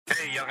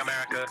young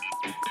America,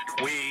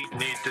 we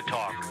need to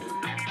talk.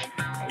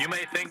 You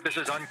may think this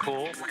is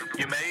uncool.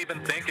 You may even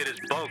think it is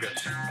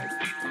bogus.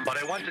 But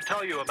I want to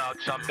tell you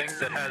about something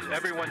that has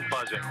everyone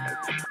buzzing.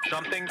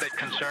 Something that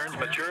concerns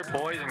mature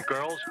boys and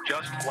girls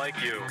just like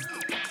you.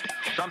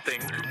 Something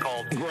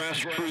called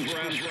grassroots.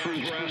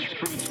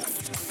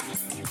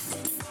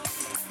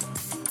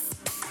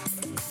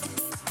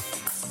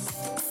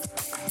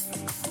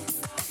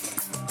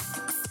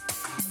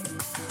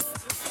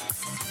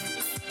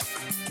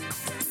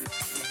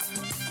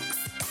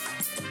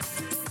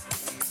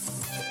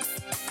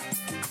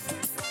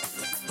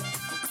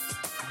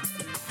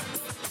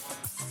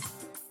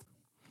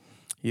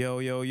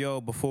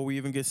 Yo, before we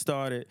even get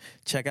started,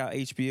 check out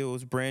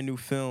HBO's brand new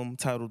film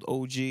titled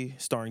OG,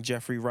 starring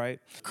Jeffrey Wright,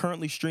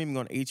 currently streaming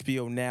on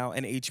HBO Now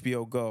and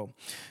HBO Go.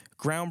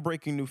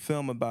 Groundbreaking new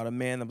film about a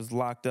man that was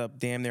locked up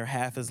damn near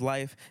half his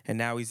life, and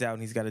now he's out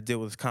and he's got to deal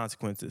with his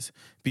consequences.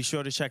 Be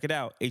sure to check it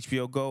out,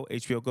 HBO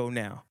Go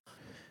Now.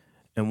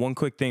 And one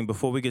quick thing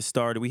before we get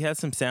started, we had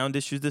some sound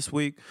issues this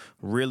week.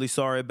 Really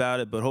sorry about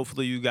it, but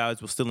hopefully you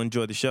guys will still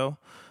enjoy the show.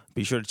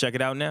 Be sure to check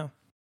it out now.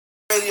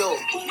 Radio.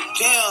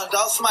 Damn,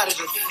 dog, somebody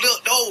just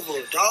flipped over,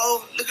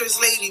 dog. Look at this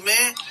lady,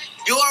 man.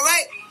 You all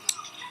right?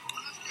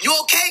 You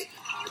okay?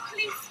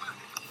 You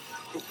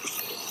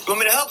want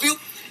me to help you?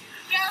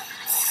 Yeah.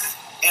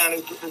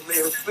 And this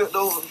lady flipped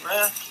over,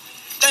 man.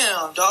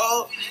 Damn,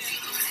 dog.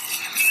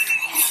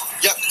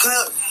 Yeah, come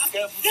here.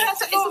 Is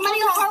somebody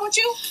in the car with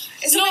you?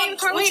 Is somebody in the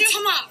car with you?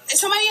 Come on.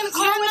 Is somebody in the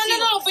car with you?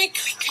 No. Wait.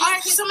 All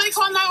right, can somebody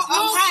call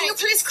 911? Can you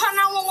please call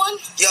 911?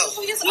 Yo.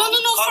 No.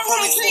 Call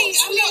police. Please.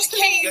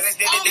 Yeah,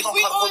 they gonna call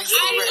the police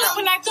right now.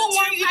 But I don't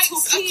want you to,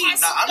 please.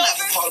 Nah, I'm not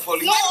gonna call the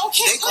police. No,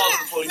 okay. They calling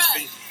the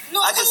police.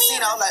 No, I just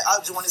seen it. I was like, I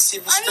just want to see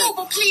if it's I know, straight.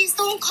 but please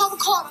don't call the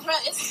car.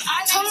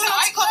 Tell me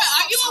not to call.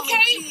 Are you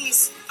okay?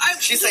 Please.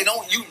 She say,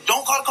 don't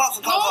call the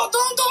cops. No,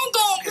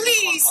 don't,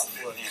 please.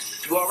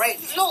 You all right?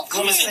 No,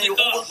 come here.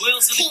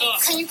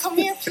 Can you come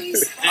here,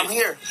 please? I'm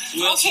here.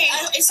 Okay,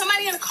 is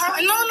somebody in the car?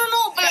 No,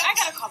 but I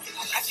gotta call the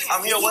cops.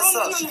 I'm here. What's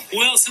up?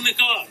 Who else in the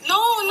car?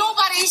 No,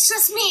 nobody. It's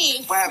just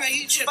me. What happened?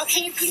 But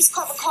can you please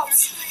call the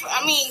cops?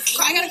 I mean,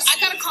 I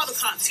gotta call the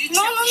cops.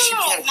 No.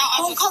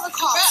 Don't call the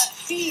cops,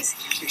 please.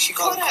 She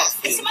called the cops.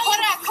 Is somebody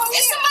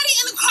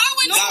in the car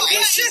with you?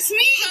 It's just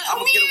me. I'm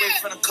gonna get away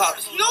from the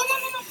cops. No,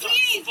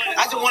 please.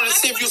 I just wanted to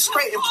see if you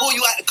straight and pull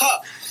you out the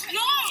car.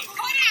 No,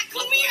 Kodak,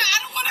 come here. I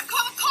don't want to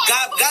call the cops.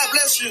 God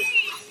bless you.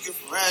 You're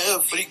right here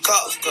for these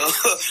cops,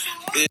 cuz.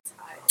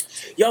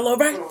 Y'all all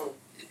right?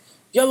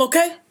 Y'all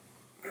okay?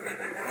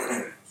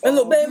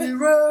 Hello, baby.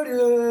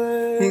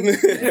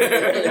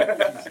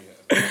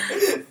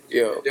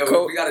 Yo,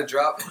 we got to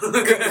drop.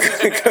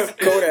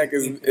 Kodak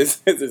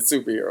is a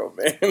superhero,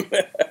 man.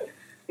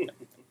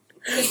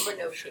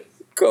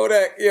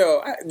 Kodak,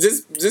 yo,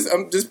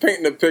 I'm just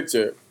painting a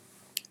picture.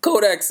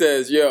 Kodak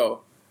says,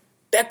 yo,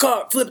 that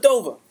car flipped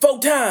over 4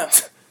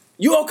 times.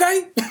 You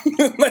okay?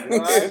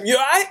 Right. You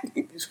all right?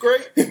 It's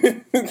great.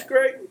 It's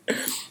great.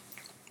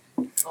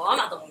 Oh, I'm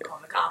not the one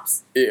calling the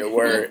cops. Yeah,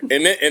 word.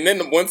 And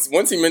then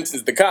once he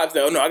mentions the cops,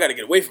 I got to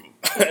get away from him.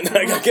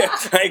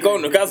 I ain't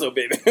calling no cops,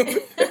 baby.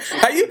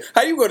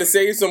 How you going to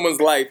save someone's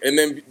life and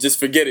then just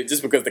forget it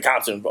just because the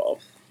cops are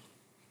involved?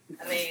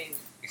 I mean,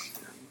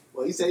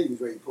 well, he said he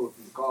was ready to pull it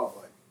from the car,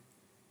 but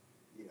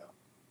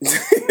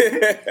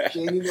she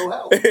ain't need no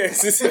help.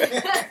 He's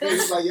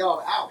like, yo,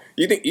 I'm out.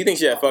 You think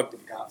she had fucked?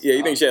 Yeah,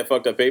 you think she had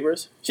fucked up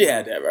papers? She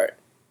had that, right?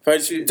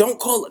 Don't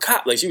call the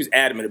cop. Like, she was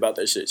adamant about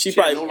that shit. She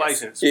probably had no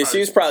license. Yeah, she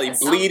was probably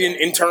bleeding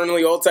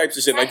internally, all types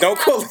of shit. Like, don't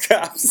call the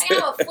cops. I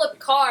have a flipped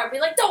car. Be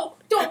like, don't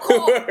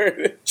call.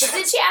 But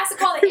did she ask to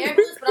call the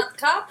ambulance, but not the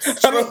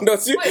cops? I don't know.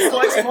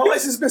 My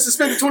license has been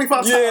suspended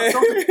 25 times.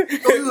 Don't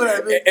do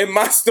that, man. In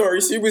my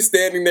story, she was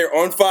standing there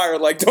on fire,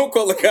 like, don't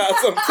call the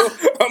cops.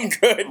 I'm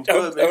good.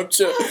 I'm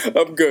chill.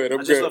 I'm good.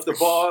 I just left the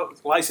bar.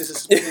 License is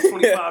suspended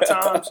 25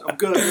 times. I'm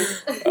good.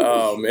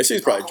 Oh, man.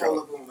 She's probably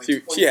drunk.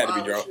 She had to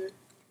be drunk.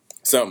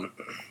 Something.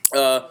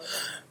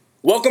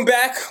 Welcome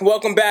back.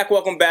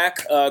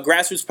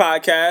 Grassroots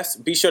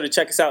Podcast. Be sure to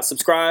check us out.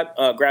 Subscribe.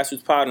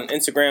 Grassroots Pod on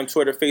Instagram,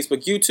 Twitter,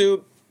 Facebook,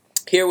 YouTube.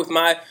 Here with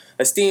my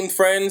esteemed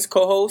friends,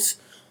 co-hosts.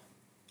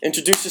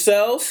 Introduce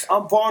yourselves.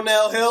 I'm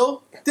Barnell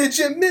Hill. Did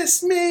you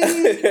miss me?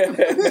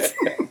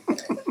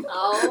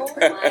 Oh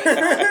my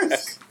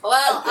gosh.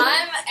 Well,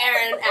 I'm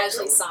Aaron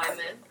Ashley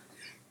Simon.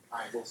 All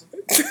right, Wilson.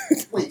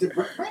 Wait, did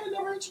Brandon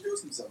never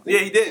introduce himself? Yeah,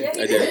 he did. Yeah,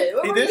 he did.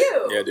 What He were did?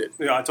 you? Yeah, I did.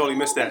 Yeah, I totally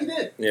missed that. He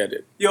did. Yeah, I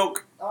did. Yo,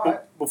 All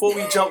right. before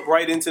we jump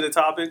right into the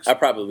topics, I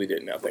probably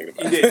did now thinking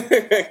about you did.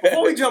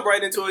 Before we jump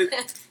right into it,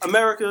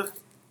 America,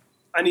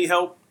 I need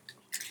help.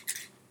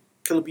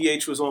 Killer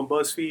BH was on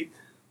BuzzFeed.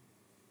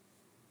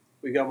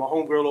 We got my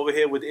homegirl over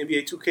here with the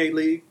NBA 2K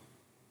League.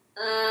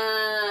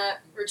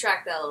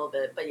 Retract that a little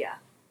bit, but yeah.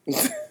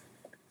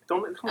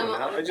 Come on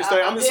now. I'm I'm just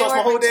lost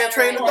my whole damn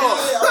train of thought.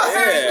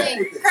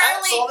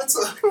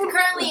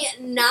 Currently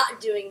not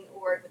doing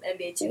work with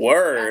NBA 2K.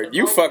 Word.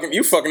 You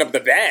fucking up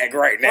the bag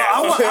right now.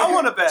 I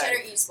want a bag.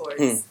 Cheddar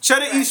Esports.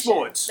 Cheddar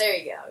Esports. There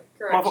you go.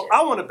 Correction.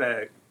 I want a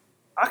bag.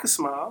 I can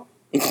smile.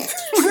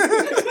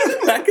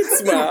 I can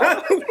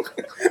smile.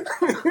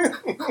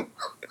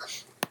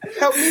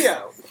 Help me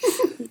out.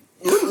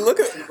 Look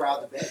at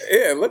Proud to beg.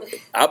 yeah. Look,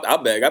 I'll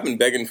beg. I've been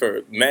begging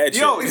for mad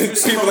shit. Yo, you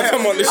People to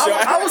come on the show.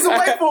 I was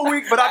away for a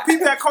week, but I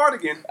peeped that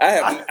cardigan.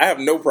 I have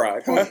no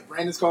pride. Oh, wait,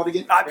 Brandon's called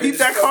again. I peeped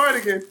that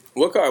cardigan.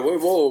 What card?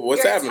 Whoa,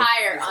 what's Your happening?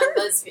 attire on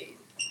BuzzFeed.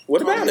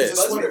 What about It's it? a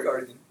sweater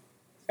cardigan.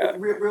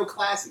 Real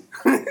classy.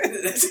 Real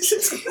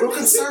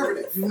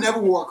conservative. You never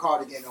wore a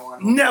cardigan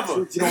on. Never.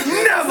 You don't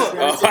Never.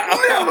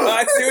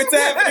 I see what's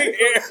happening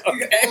here.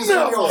 It was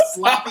real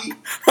sloppy.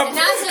 And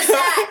not just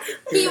that,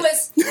 he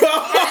was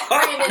hat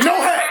Brandon. No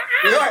hat.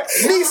 Right.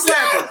 Knee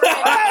slapping. No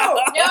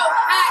hat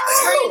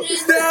Brandon.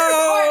 No.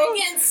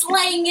 Cardigan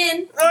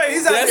slanging. Oh,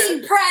 he's out That's-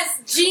 there.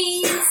 Pressed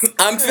jeans.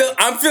 I'm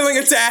feeling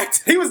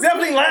attacked. He was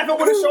definitely laughing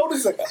with his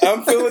shoulders. Like,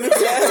 I'm feeling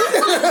attacked.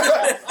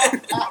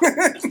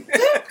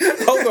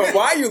 Hold on,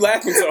 why are you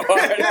laughing so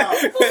hard?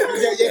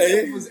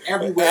 Yeah, he was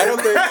everywhere. I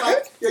don't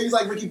think- He was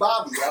like Ricky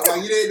Bobby. I was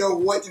like, you didn't know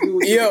what to do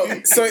with Yo,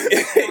 your so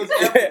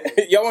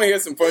y'all want to hear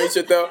some funny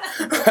shit though?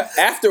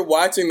 After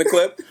watching the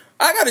clip,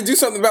 I got to do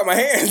something about my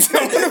hands.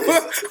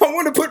 I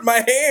want to put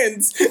my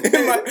hands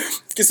in my.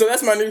 So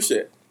that's my new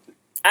shit.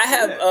 I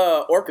have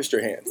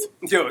orchestra hands.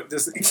 yo,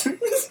 so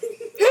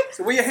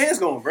where your hands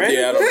going, Brandon?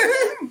 Yeah, I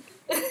don't.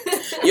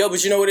 Yo,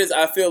 but you know what it is?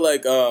 I feel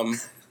like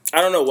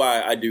I don't know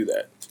why I do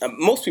that.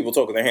 Most people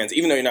talk with their hands,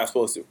 even though you're not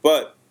supposed to.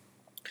 But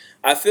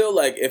I feel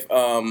like if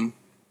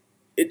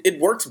it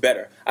works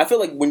better. I feel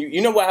like when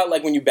you know how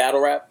like when you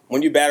battle rap,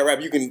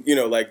 you can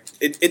like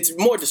it's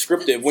more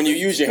descriptive when you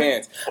use your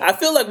hands. I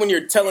feel like when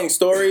you're telling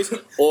stories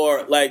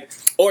or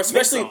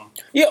especially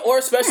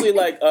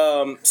like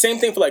same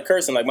thing for like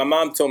cursing. Like my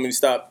mom told me to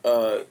stop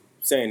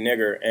saying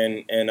nigger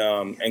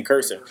and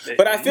cursing.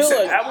 But I feel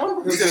like that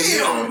one?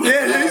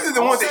 Yeah, you said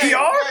the one with the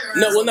ER?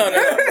 no.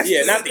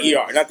 Yeah, not the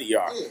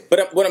ER.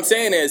 But what I'm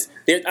saying is,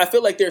 I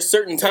feel like there's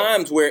certain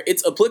times where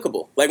it's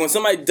applicable. Like when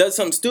somebody does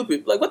something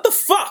stupid, like what the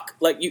fuck?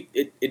 Like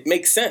it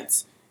makes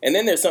sense. And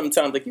then there's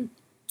sometimes like you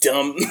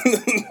dumb.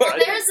 Well,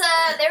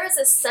 there was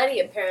a study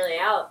apparently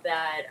out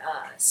that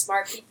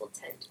smart people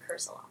tend to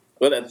curse a lot.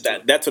 Well,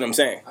 that's what I'm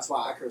saying. That's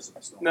why I curse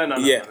him. No.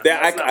 Yeah,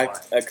 That's not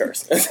why. I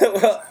curse.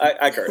 Well,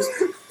 I curse.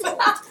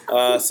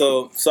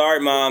 So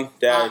sorry, Mom,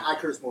 Dad. I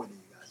curse more than you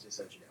guys, just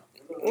so you know.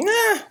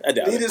 Nah, I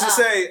doubt it. Needless to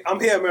say, I'm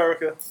here,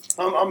 America.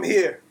 I'm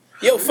here.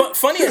 Yo,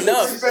 funny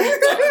enough,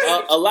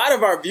 a lot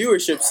of our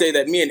viewership say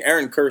that me and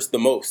Aaron curse the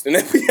most, and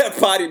that we have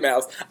potty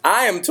mouths.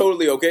 I am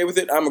totally okay with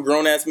it. I'm a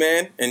grown ass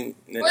man, and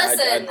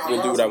Listen, I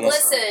will do what I want.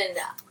 Listen,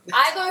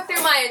 I go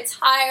through my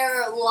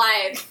entire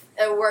life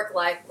and work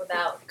life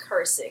without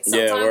cursing.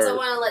 Yeah, Sometimes I word.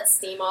 want to let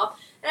steam off.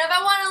 And if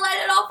I want to let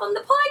it off on the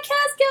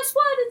podcast, guess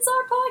what? It's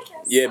our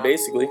podcast. Yeah, So,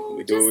 basically,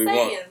 we do just what we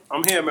saying. want.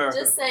 I'm here, America.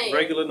 Just saying.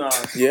 Regular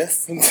Nas.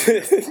 Yes.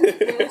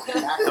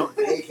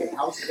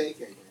 House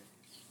vacay.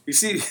 You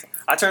see,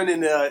 I turned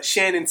into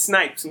Shannon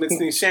Snipes,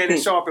 mixing Shannon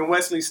Sharp and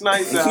Wesley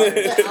Snipes out. Wait,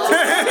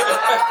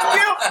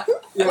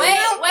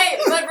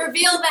 but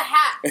reveal the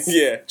hat.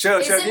 Yeah. Chill,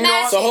 Is chill. it You know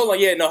what? So hold on,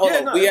 hold Yeah,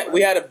 on. no,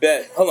 We had a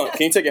bet. Hold on,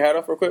 can you take your hat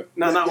off real quick?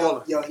 No, not all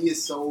of it. Yo, he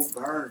is so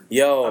burned.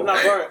 Yo, I'm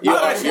not burned. You I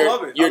are, actually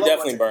love it. you're I love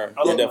definitely my burned.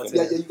 I love You're my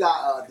definitely Yeah, you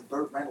got the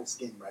Burt Reynolds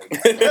skin right.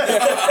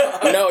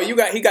 No, he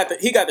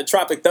got the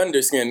Tropic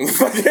Thunder skin.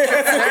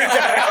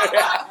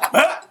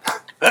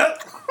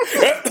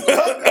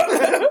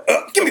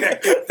 Give me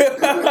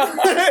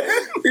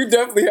that. You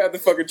definitely had the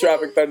fucking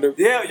Tropic Thunder.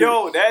 Yeah,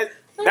 yo,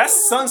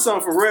 that's sun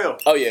for real.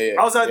 Oh yeah.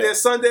 I was out yeah. there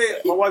Sunday.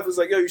 My wife was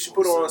like, "Yo, you should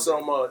put on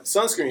some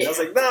sunscreen." I was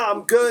like, "Nah,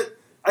 I'm good.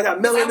 I got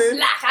I'm melanin."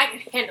 black. I can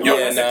handle Yo, it.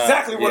 that's nah,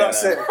 exactly what yeah, I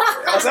said.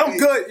 I was like, "I'm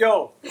good,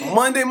 yo."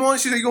 Monday morning,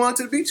 she said, "You going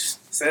to the beach?" I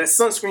said, "That's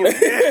sunscreen."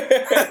 Like,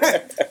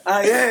 yeah.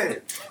 I am.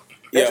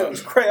 That Yo, shit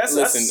was crazy. That's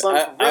listen, sun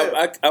for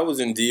real. I was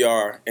in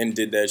DR and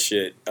did that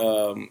shit,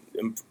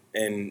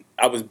 and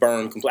I was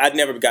burned completely. I'd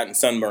never gotten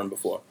sunburned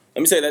before.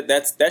 Let me say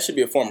that should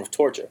be a form of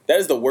torture. That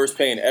is the worst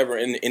pain ever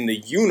in the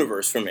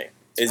universe for me.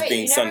 Is Wait,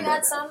 being you never sunburned.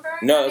 got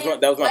sunburned? No,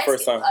 that was my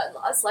first time.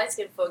 Us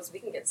light-skinned folks, we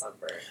can get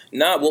sunburned.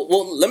 Nah,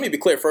 well, let me be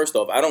clear. First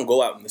off, I don't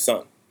go out in the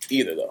sun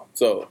either, though.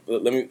 So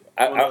let me.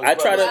 I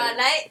try to.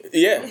 Night?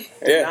 Yeah,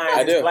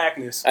 I do.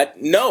 Blackness. I I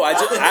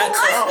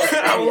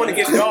don't want to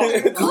get dark.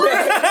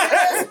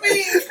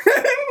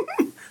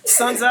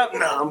 Sun's up?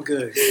 Nah, I'm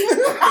good.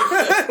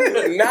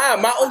 Nah,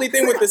 my only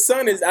thing with the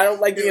sun is I don't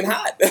like being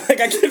hot. Like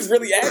I get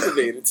really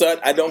aggravated, so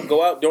I don't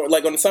go out.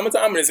 Like on the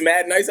summertime when it's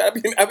mad nice, I be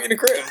in the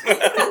crib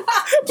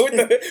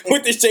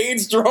with the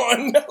shades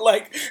drawn.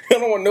 Like I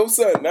don't want no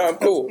sun. Nah, I'm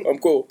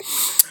cool.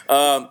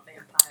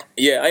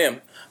 Yeah, I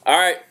am. All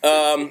right.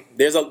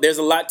 There's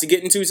a lot to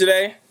get into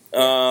today.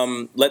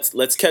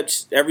 Let's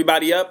catch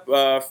everybody up,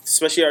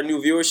 especially our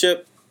new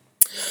viewership.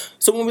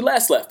 So when we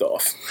last left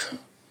off.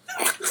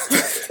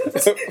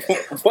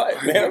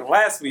 What, man?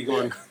 Last week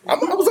on I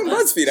was on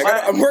BuzzFeed.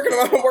 I'm working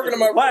on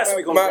my last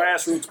week on my,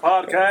 Grassroots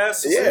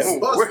Podcast. Yeah.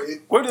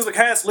 Where does the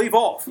cast leave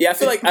off? Yeah, I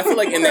feel like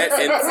in that.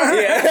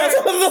 Yeah, that's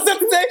what I was about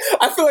to say.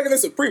 I feel like in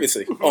this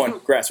previously on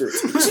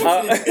Grassroots.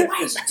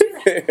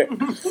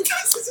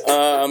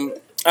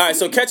 All right,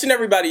 so catching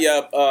everybody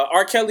up,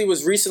 R. Kelly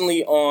was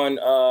recently on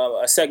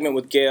a segment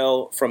with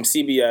Gail from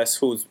CBS,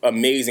 who's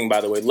amazing,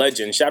 by the way,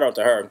 legend. Shout out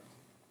to her.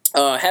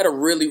 Had a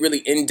really, really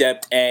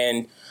in-depth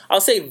and I'll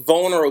say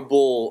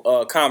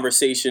vulnerable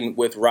conversation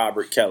with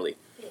Robert Kelly.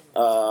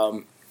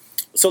 So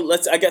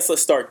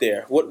let's start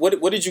there.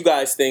 What did you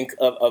guys think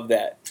of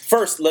that?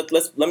 First, let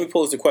me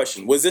pose the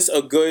question: was this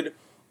a good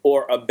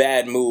or a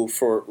bad move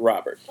for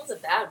Robert? It was a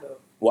bad move.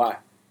 Why?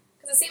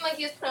 Because it seemed like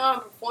he was putting on a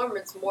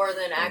performance more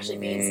than actually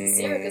being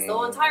sincere. Because the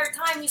whole entire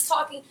time he's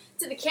talking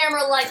to the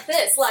camera like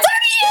this, like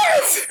 30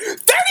 years, 30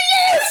 years, 30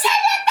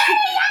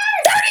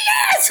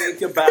 years.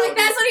 Think about like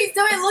that's what he's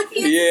doing,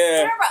 looking at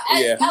the camera.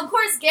 And of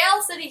course,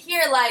 Gail sitting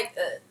here like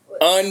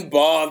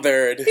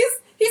unbothered.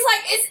 He's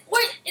like,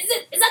 is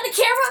that the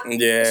camera?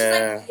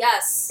 Yeah.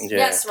 She's like,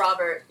 yes,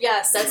 Robert,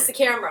 yes, that's the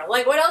camera.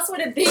 Like, what else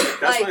would it be?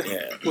 That's like,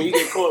 when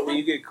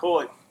you get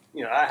caught,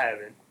 you know, I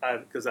haven't,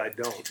 because I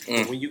don't.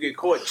 But when you get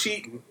caught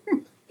cheating,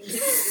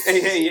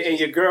 and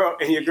your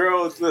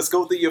girl, let's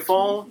go through your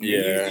phone.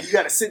 Yeah. You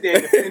got to sit there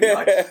and defend it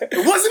like,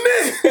 it wasn't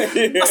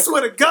me. I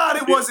swear to God,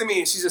 it wasn't me.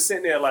 And she's just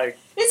sitting there like,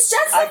 it's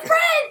just a friend.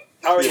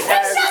 I already It's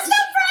just a friend.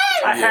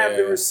 I have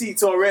the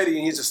receipts already,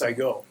 and he's just like,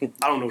 "Yo,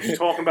 I don't know what you're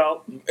talking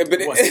about."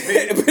 But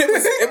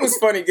it was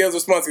funny. Gail's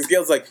response, because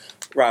Gail's like,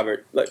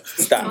 "Robert, like,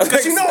 stop." Like,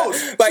 she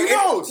knows. Like, she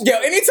knows. Yo,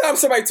 anytime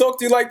somebody talk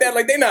to you like that,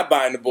 like they're not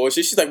buying the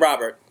bullshit. She's like,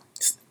 "Robert,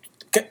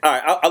 all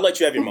right, I'll let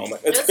you have your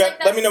moment.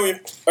 Let me know when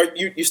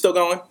you still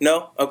going?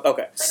 No,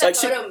 okay." It's like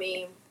that photo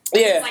meme.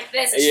 Yeah, it's like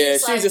this, and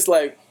she's just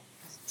like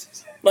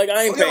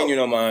I ain't paying you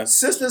no mind.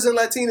 Sisters and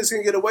Latinas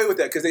can get away with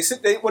that because they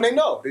sit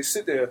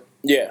there.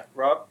 Yeah,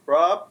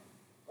 Rob.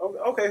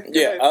 Okay.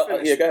 Yeah, go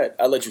ahead.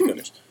 I'll let you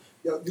finish.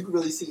 Yo, you can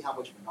really see how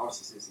much of a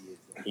narcissist he is.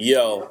 Though.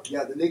 Yo.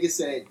 Yeah, the nigga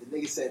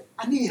said,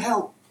 I need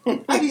help.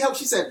 I need help.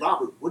 She said,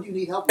 Robert, what do you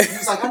need help with? He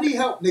was like, I need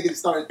help. Nigga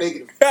started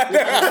thanking him.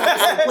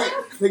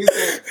 Nigga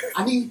said,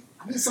 I need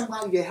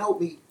somebody to help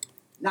me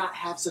not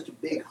have such a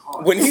big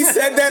heart. When he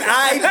said that,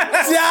 I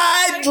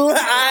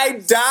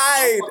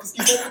died.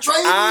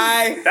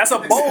 That's a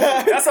bone.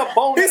 That's a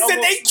bone. He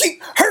said they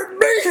keep hurting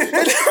me.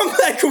 And I'm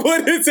like,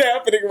 what is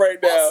happening right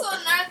now? Also,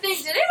 another thing,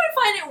 did anyone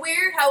find it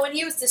weird how when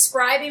he was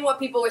describing what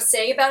people were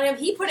saying about him,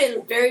 he put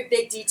in very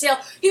big detail.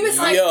 He was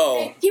like,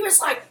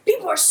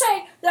 people are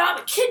saying that I'm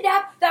a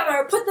kidnap, that I'm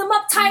gonna put them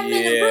up, tie them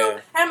in the room,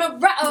 and I'm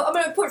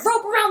gonna put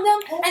rope around them,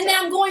 and then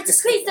I'm going to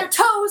squeeze their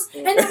toes,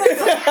 and then I'm gonna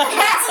put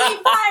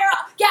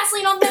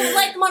gasoline on them and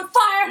light them on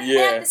fire,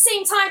 and at the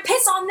same time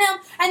piss on them,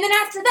 and then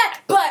after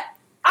that, but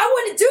I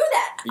wouldn't do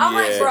that. I'm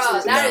like,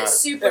 bro, that is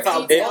super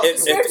detailed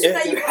description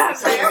that you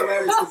have there.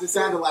 Hilarious because it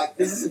sounded like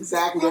this is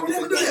exactly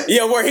everything he did.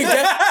 Yeah, where he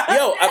did.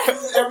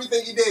 This is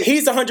everything he did.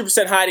 He's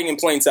 100% hiding in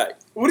plain sight.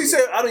 What did he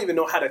say? I don't even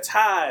know how to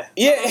tie.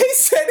 Yeah, he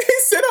said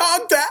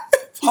hog tie.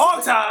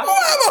 Hog tie? Oh,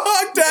 I'm a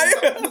hog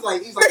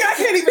tie. He's like, nigga, I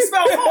can't even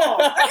spell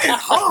hog.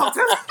 Hog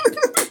tie.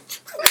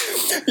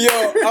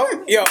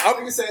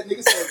 Nigga said,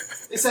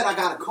 they said I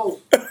got a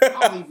cold. I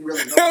don't even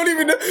really know. I don't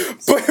even know.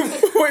 But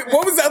wait,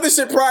 what was the other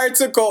shit prior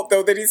to Colt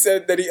though that he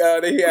said that he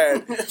had?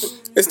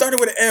 It started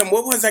with an M.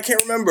 What was? I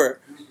can't remember.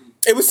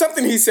 It was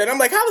something he said. I'm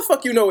like, how the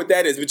fuck you know what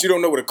that is, but you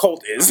don't know what a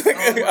cult is? A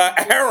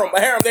harem.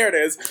 There it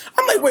is.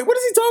 I'm like, wait, what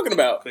is he talking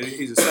about?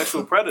 He's a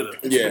sexual predator.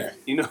 Yeah.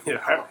 You know,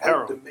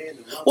 harem.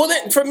 Well,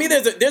 then, for me,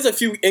 there's a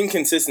few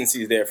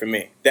inconsistencies there for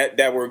me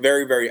that were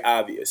very, very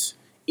obvious.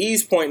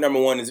 E's point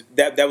number one is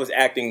that was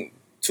acting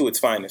to its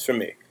finest for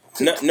me.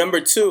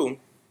 Number two,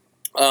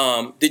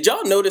 did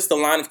y'all notice the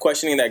line of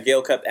questioning that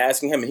Gail kept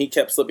asking him and he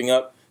kept slipping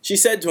up? She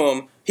said to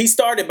him, he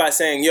started by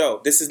saying,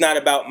 yo, this is not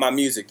about my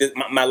music.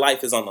 My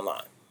life is on the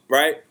line,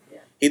 right? Yeah.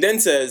 He then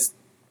says,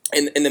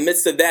 in the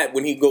midst of that,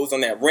 when he goes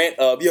on that rant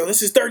of, yo,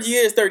 this is 30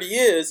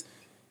 years,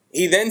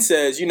 he then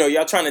says, you know,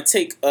 y'all trying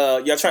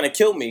to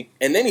kill me.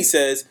 And then he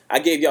says, I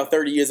gave y'all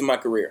 30 years of my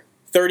career,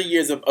 30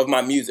 years of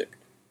my music.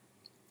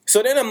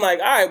 So then I'm like,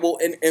 all right, well,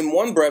 in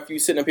one breath, you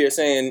sitting up here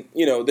saying,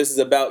 you know, this is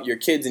about your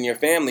kids and your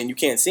family and you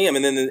can't see them.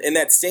 And then in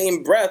that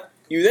same breath,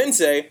 you then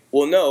say,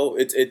 well, no,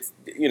 it's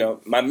you know,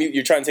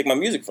 you're trying to take my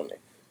music from me.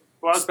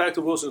 Well, it's back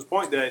to Wilson's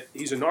point that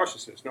he's a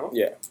narcissist, no?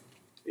 Yeah.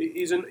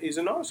 He's a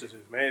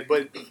narcissist, man.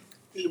 But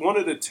one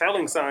of the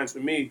telling signs for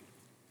me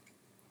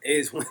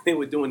is when they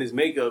were doing his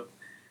makeup,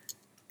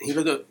 he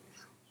looked up,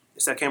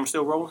 is that camera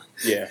still rolling?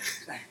 Yeah.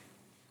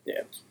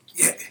 Yeah.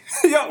 Yeah.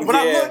 Yo, but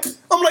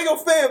I'm like, yo,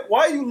 fam,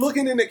 why are you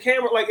looking in the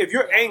camera? Like, if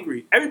you're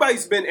angry,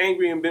 everybody's been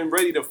angry and been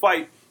ready to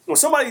fight. When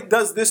somebody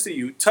does this to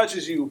you,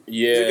 touches you,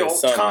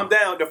 calm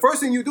down. The first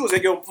thing you do is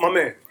like, yo, my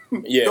man,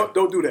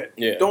 don't do that.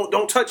 Yeah.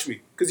 Don't touch me.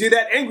 Because you're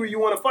that angry, you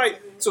want to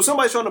fight. So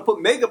somebody's trying to put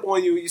makeup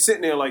on you, you're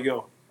sitting there like,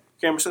 yo,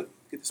 camera still,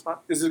 get the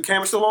spot. Is the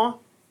camera still on?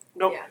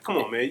 No, come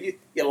on, man.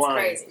 You're lying.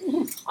 Crazy.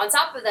 On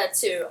top of that,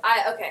 too,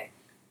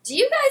 do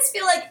you guys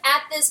feel like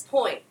at this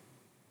point,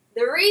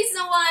 the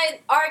reason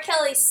why R.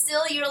 Kelly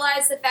still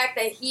utilized the fact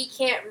that he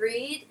can't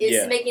read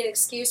is to make an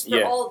excuse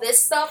for all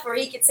this stuff, where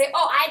he could say,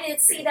 oh, I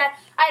didn't see that.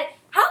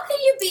 How can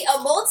you be a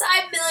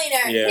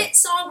multi-millionaire hit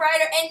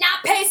songwriter and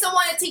not pay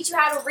someone to teach you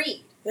how to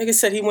read? Like I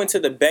said, he went to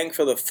the bank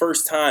for the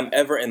first time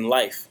ever in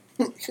life.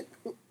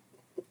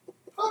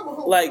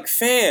 Like,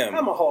 fam.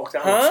 I'm a Hawks.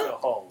 Huh?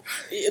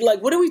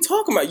 Like, what are we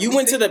talking about? You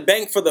went to the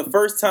bank for the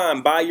first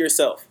time by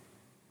yourself.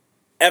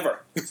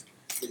 Ever. That's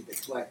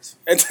what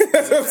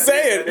I'm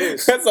saying.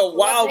 That's a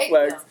wild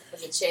flex.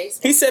 Was it Chase?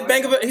 He said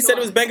He said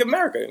it was Bank of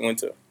America he went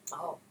to.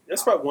 Oh.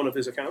 That's probably one of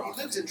his accounts.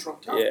 He lives in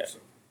Trump Tower. Yeah.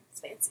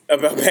 Fancy.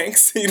 About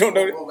banks? You don't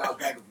know? About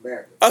Bank of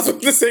America. I was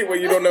about to say, well,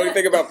 you don't know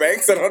anything about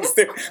banks? I don't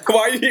understand.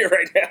 Why are you here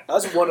right now?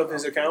 That's one of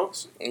his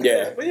accounts.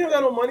 Yeah. But you don't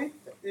got no money.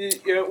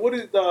 Yeah, what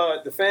is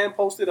the fan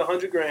posted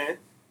 $100,000,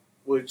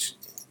 which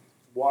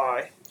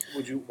why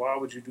would you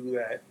do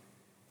that?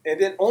 And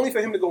then only for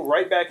him to go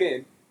right back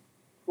in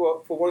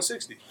for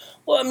 160.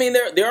 Well, I mean,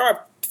 there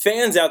are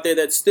fans out there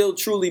that still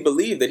truly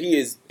believe that he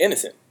is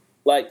innocent.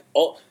 Like,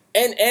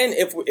 and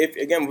if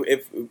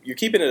you're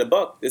keeping it a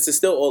buck, this is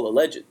still all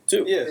alleged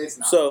too. Yeah, it's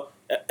not. So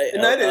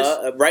and that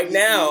is right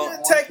now. Yeah,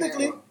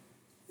 technically,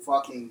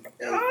 fucking.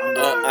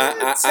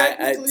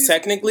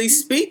 Technically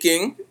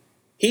speaking,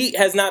 he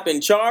has not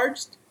been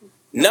charged.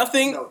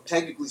 Nothing. No,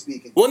 technically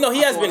speaking. Well, no,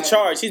 he has been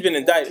charged. He's been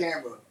indicted.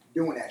 Camera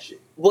doing that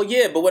shit. Well,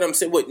 yeah, but what I'm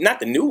saying, not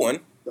the new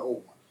one. The old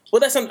one.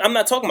 Well, I'm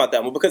not talking about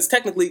that one because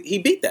technically he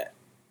beat that.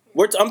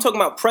 I'm talking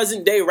about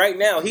present day right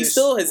now. He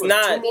still has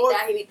not.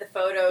 He beat the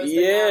photos.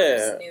 Yeah.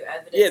 There's new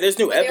evidence. Yeah, there's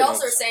new evidence. They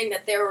also are saying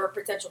that there were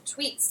potential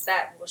tweets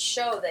that will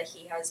show that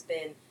he has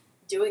been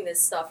doing this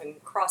stuff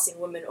and crossing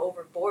women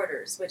over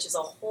borders, which is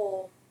a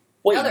whole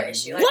other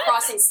issue. Like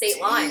crossing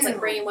state lines, like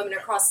bringing women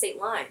across state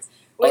lines.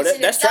 Which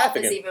that's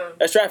trafficking.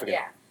 That's trafficking.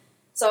 Yeah.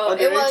 So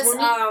underage it was.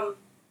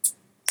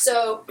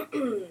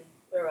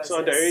 Where was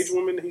so underage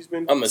women he's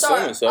been. I'm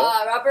assuming so.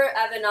 Robert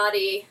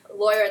Avenatti,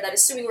 lawyer that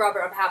is suing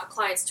Robert on behalf of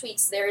clients,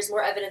 tweets: "There is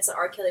more evidence that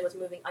R. Kelly was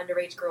moving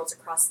underage girls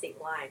across state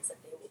lines that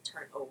they will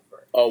turn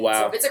over." Oh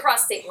wow! So if it's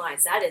across state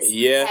lines, that is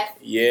yeah.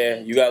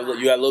 You got a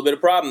little bit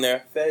of problem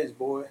there. Feds,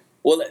 boy.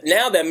 Well,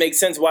 now that makes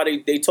sense why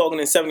they talking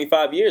in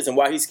 75 years and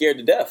why he's scared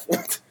to death.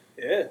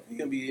 Yeah, he's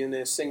gonna be in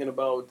there singing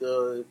about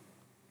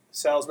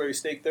Salisbury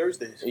Steak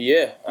Thursdays.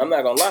 Yeah, I'm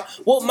not gonna lie.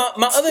 Well, my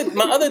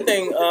other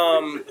thing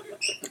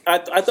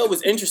I thought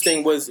was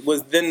interesting was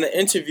then the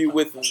interview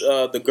with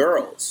the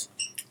girls.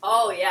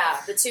 Oh yeah,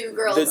 the two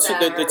girls. The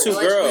two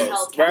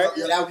girls, right?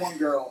 Yeah, that one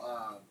girl.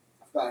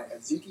 I forgot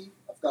Ziki.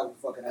 I forgot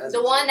what fucking.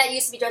 The one that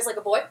used to be dressed like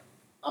a boy.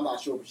 I'm not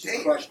sure, but she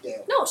crushed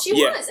Dale. No, she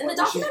was in the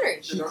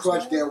documentary. She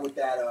crushed Dale with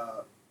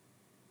that.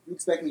 You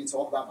expect me to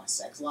talk about my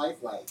sex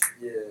life? Like,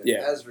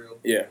 yeah, that's real.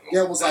 Yeah.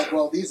 Dale was like,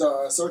 well, these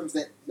are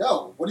circumstances.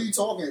 No, what are you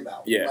talking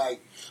about? Yeah.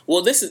 Like,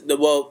 well, this is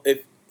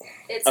if.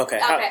 It's okay.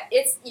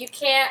 It's you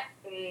can't.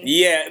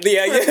 Yeah. Me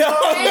and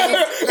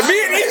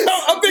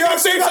I'm thinking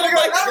saying something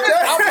like,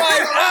 I'm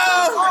like,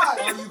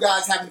 are you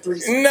guys having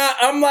threesomes? Nah,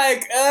 I'm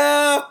like,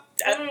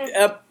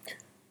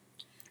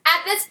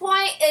 At this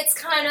point, it's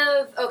kind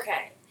of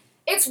okay.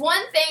 It's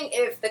one thing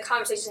if the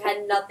conversation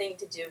had nothing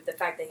to do with the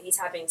fact that he's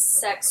having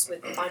sex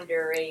with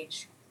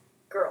underage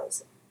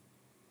girls,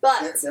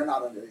 but they're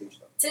not underage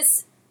though.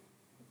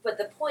 But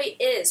the point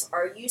is,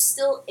 are you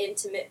still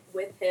intimate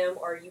with him?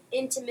 Or are you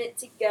intimate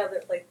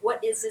together? Like,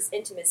 what is this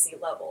intimacy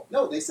level?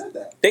 No, they said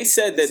that. They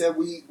said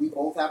we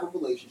both have a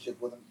relationship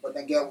with him, but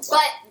then Gail was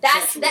like, but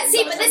this is the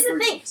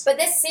thing. But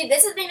this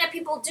is the thing that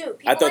people do. People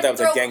I thought that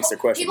was a gangster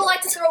question. People like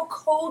to throw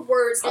code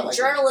words in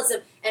journalism,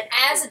 and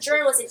as a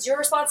journalist, it's your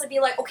responsibility to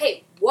be like,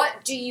 okay,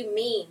 what do you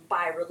mean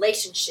by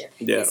relationship?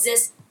 Yeah. Is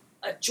this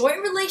a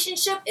joint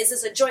relationship? Is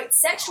this a joint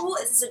sexual?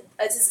 Is this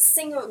a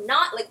single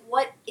knot? Like,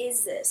 what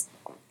is this?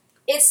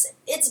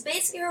 It's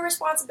basically her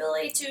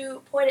responsibility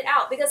to point it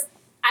out, because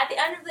at the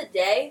end of the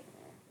day,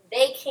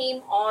 they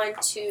came on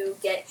to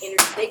get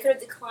interviewed. They could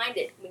have declined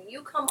it. When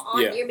you come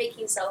on, you're making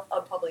yourself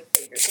a public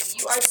figure, so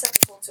you are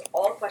susceptible to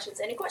all questions.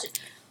 Any questions,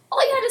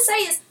 all you had to say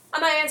is, "I'm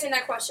not answering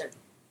that question."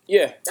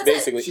 Yeah, that's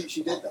basically.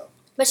 She did though,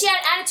 but she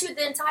had attitude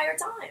the entire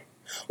time.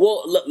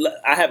 Well,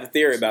 I have a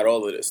theory about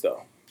all of this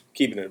though.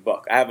 Keeping it a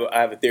buck, I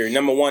have a theory.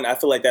 Number one, I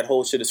feel like that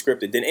whole shit is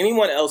scripted. Did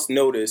anyone else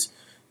notice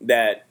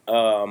that?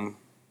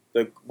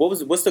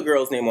 What's the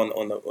girl's name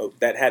on the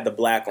that had the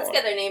black on? Let's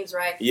get their names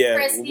right. Yeah,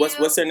 Chris,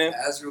 what's their name?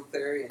 Azriel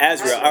Clary.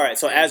 Azriel. All right,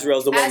 so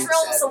Azriel's the one.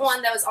 Azriel was the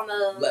one that was on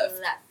the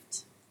left.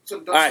 All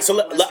right, so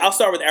I'll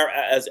start with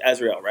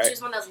Azriel, right? She's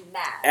the one that was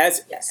mad.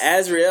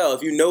 Azriel,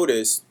 if you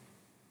notice,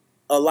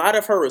 a lot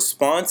of her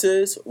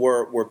responses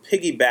were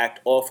piggybacked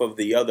off of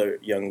the other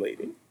young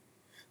lady.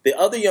 The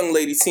other young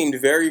lady seemed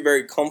very,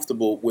 very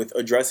comfortable with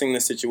addressing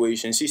the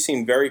situation. She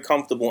seemed very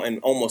comfortable and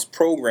almost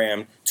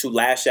programmed to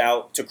lash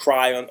out, to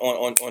cry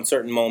on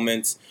certain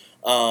moments.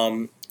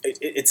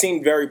 It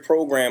seemed very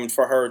programmed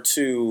for her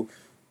to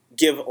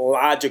give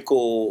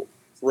logical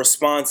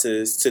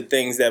responses to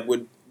things that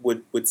would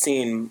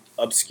seem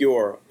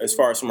obscure as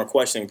far as from a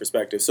questioning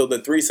perspective. So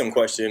the threesome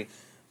question,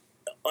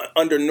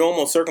 under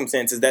normal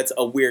circumstances, that's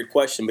a weird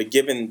question, but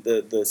given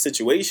the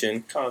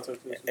situation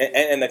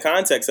and the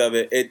context of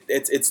it,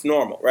 it's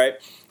normal, right?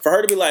 For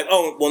her to be like,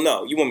 oh, well,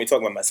 no, you want me to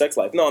talk about my sex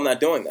life? No, I'm not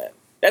doing that.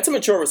 That's a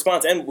mature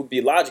response and would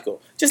be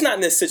logical, just not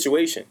in this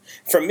situation.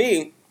 For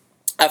me,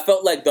 I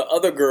felt like the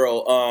other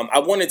girl, I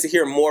wanted to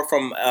hear more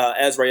from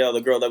Azrael,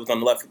 the girl that was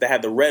on the left that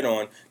had the red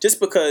on, just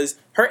because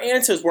her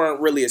answers weren't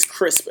really as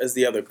crisp as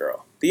the other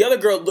girl. The other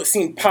girl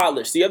seemed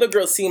polished. The other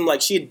girl seemed like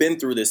she had been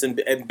through this and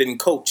been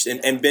coached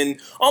and been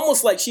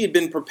almost like she had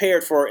been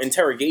prepared for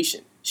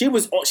interrogation. She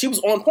was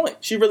on point.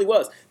 She really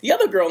was. The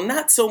other girl,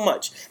 not so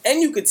much.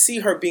 And you could see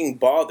her being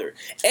bothered.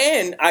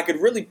 And I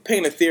could really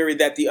paint a theory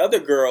that the other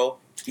girl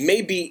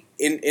may be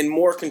in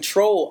more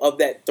control of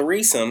that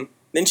threesome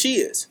than she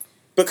is.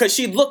 Because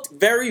she looked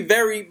very,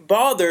 very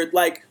bothered,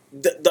 like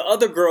the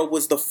other girl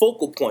was the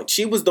focal point.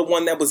 She was the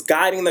one that was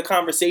guiding the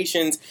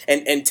conversations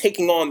and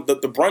taking on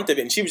the brunt of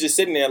it. And she was just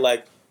sitting there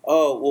like,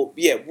 oh, well,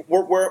 yeah,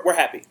 we're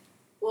happy.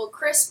 Well,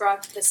 Chris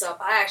brought this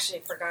up. I actually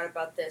forgot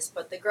about this,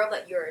 but the girl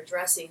that you're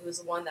addressing, who's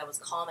the one that was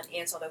calm and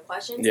answered all their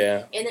questions,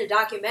 in the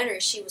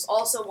documentary, she was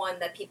also one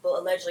that people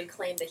allegedly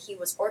claimed that he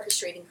was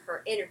orchestrating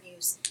her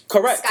interviews.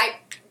 Correct.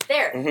 Skype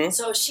there. Mm-hmm.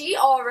 So she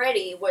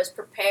already was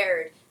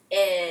prepared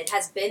and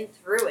has been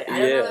through it. I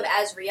don't know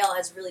if Azrael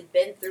has really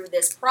been through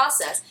this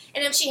process.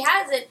 And if she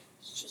hasn't,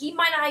 he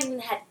might not even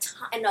had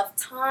enough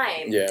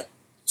time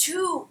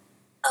to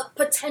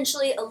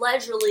potentially,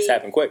 allegedly... It's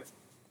happened quick.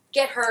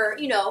 Get her,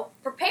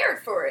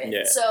 prepared for it.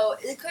 Yeah. So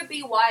it could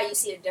be why you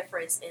see a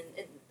difference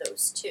in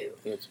those two.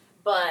 Yes.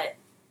 But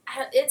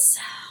it's...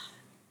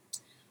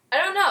 I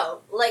don't know.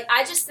 Like,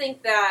 I just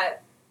think that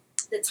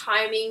the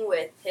timing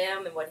with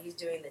him and what he's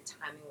doing, the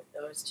timing with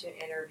those two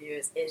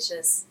interviews, is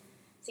just...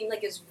 seemed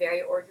like it was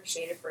very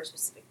orchestrated for a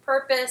specific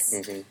purpose.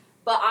 Mm-hmm.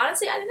 But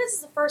honestly, I think this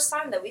is the first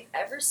time that we've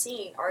ever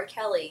seen R.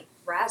 Kelly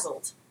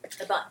frazzled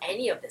about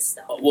any of this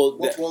stuff. Well,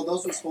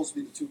 those were supposed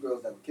to be the two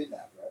girls that were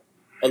kidnapped, right?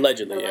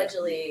 Allegedly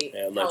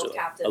held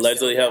captive.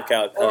 Allegedly held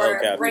captive.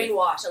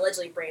 Brainwashed.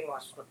 Allegedly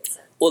brainwashed is what they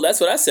said. Well, that's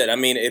what I said. I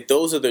mean, if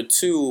those are the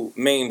two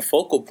main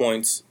focal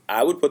points,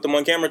 I would put them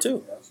on camera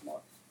too. Yeah, that's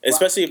smart.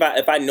 Especially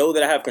if I know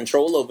that I have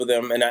control over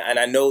them and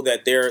I know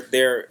that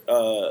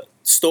their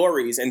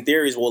stories and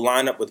theories will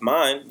line up with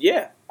mine.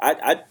 Yeah,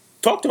 I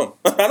talk to them.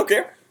 I don't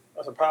care.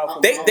 That's a powerful.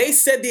 They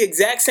said the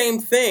exact same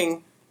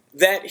thing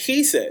that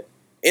he said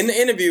in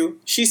the interview.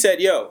 She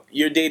said, "Yo,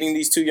 you're dating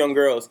these two young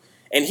girls,"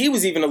 and he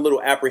was even a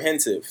little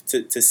apprehensive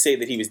to say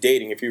that he was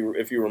dating. If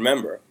you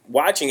remember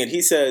watching it,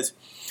 she says,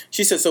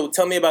 "So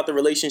tell me about the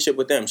relationship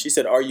with them." She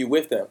said, "Are you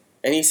with them?"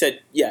 And he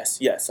said, "Yes.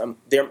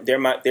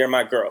 They're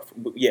my girl.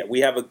 Yeah,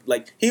 we have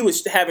he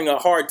was having a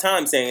hard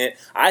time saying it.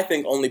 I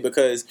think only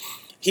because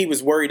he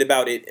was worried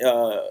about it,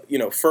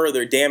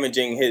 further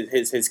damaging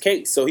his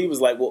case. So he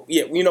was like, well,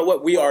 yeah, you know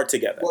what? We are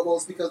together. Well,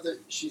 it's because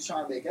she's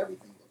trying to make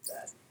everything look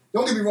bad.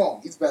 Don't get me wrong.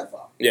 He's bad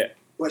father. Yeah.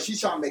 But she's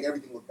trying to make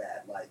everything look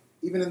bad. Like,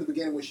 even in the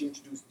beginning when she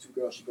introduced the two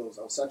girls, she goes,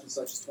 oh, such and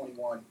such is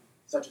 21,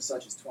 such and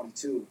such is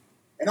 22.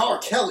 And R.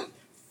 Kelly,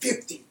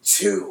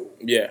 52.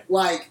 Yeah.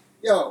 Like,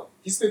 yo,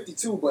 he's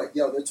 52, but,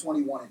 yo, they're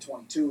 21 and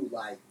 22.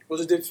 Like,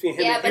 what's the difference between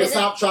him and you? Let's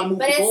not try to move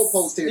the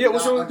goalpost here. Yeah,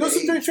 what's the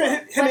difference between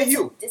him and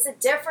you? It's a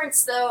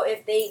difference, though,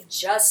 if they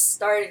just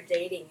started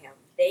dating him.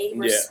 They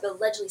were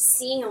allegedly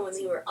seeing him when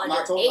they were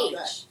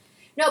underage.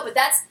 No, but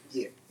that's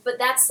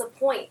the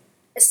point.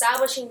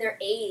 Establishing their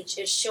age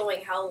is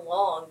showing how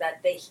long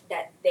that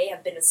they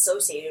have been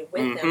associated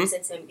with them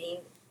since him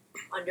being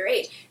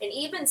underage. And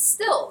even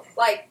still,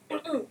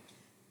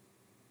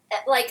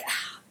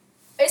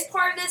 is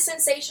part of this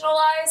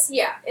sensationalized?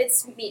 Yeah,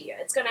 it's media.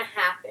 It's going to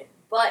happen.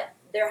 But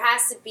there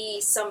has to be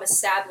some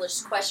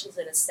established questions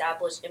and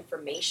established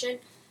information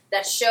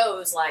that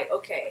shows,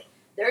 okay,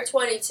 they're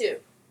 22.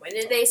 When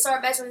did they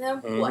start messing with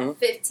him? What,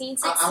 15,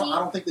 16? I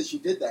don't think that she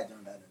did that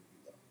during that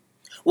interview, though.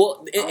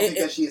 Well, I don't think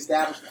that she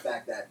established the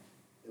fact that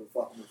they were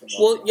fucking with him.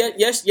 Well,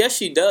 yes,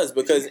 she does,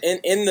 because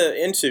in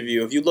the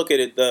interview, if you look at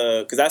it,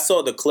 because I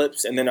saw the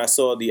clips and then I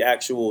saw the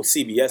actual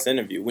CBS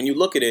interview. When you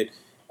look at it,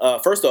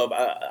 first off,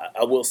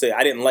 I will say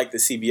I didn't like the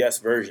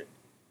CBS version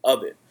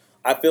of it.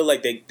 I feel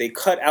like they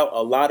cut out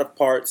a lot of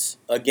parts.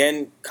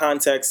 Again,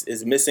 context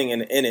is missing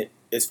in it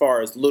as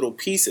far as little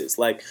pieces.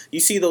 Like, you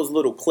see those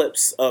little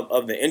clips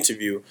of the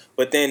interview,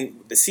 but then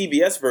the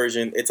CBS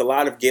version, it's a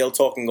lot of Gayle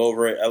talking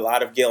over it, a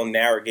lot of Gayle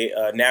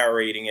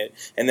narrating it,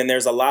 and then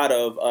there's a lot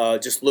of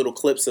just little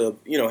clips of,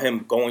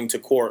 him going to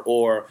court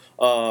or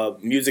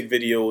music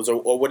videos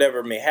or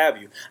whatever may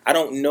have you. I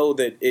don't know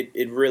that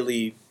it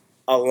really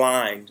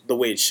aligned the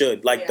way it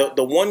should.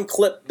 The one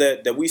clip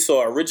that we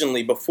saw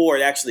originally before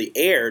it actually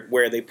aired,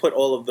 where they put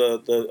all of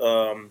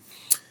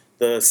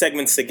the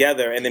segments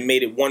together and then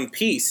made it one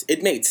piece,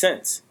 it made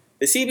sense.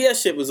 The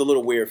CBS shit was a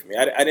little weird for me.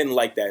 I didn't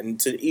like that. And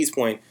to E's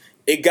point,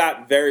 it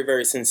got very,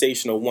 very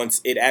sensational once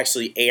it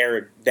actually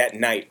aired that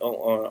night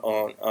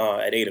on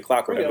at 8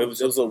 o'clock or whatever. It was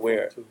a little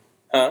weird.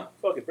 Huh?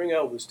 Fuck it, bring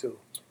Elvis too.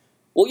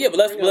 Well, yeah, but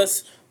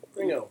let's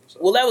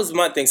well, that was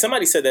my thing.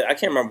 Somebody said that, I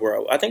can't remember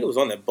where, I think it was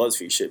on that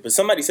BuzzFeed shit, but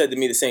somebody said to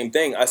me the same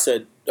thing. I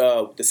said,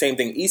 the same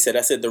thing E said.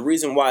 I said, the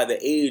reason why the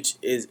age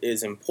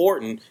is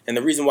important and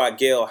the reason why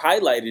Gayle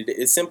highlighted it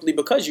is simply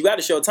because you got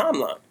to show a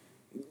timeline.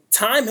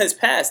 Time has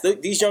passed.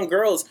 These young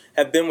girls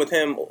have been with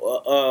him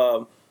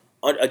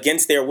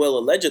against their will,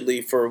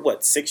 allegedly, for,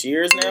 6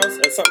 years now?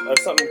 Or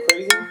something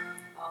crazy?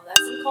 that's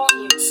him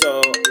calling you.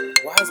 So,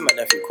 why is my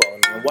nephew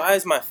calling me? And why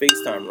is my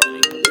FaceTime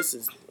running? This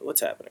is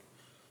what's happening.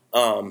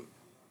 That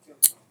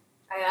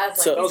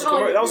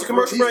was a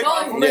commercial break.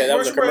 Yeah, that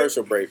was a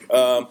commercial break.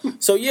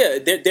 So yeah,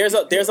 there's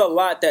a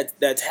lot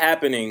that's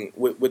happening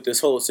with this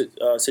whole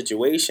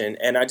situation,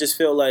 and I just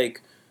feel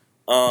like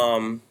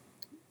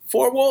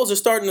four walls are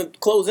starting to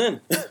close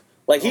in.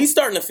 Like he's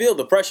starting to feel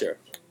the pressure.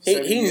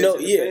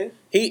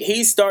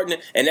 He's starting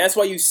to, and that's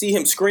why you see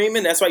him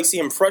screaming. That's why you see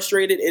him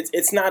frustrated.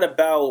 It's not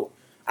about.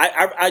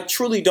 I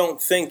truly don't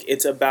think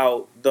it's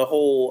about the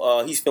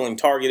whole. He's feeling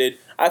targeted.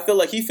 I feel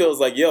like he feels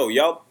like, yo,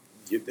 y'all.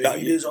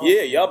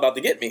 Y'all about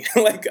to get me.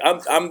 Like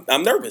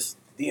I'm nervous.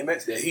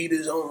 DMX, the heat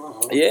is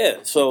on.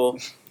 Yeah, so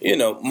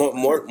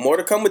more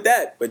to come with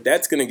that, but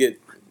that's gonna get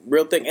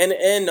real thick. And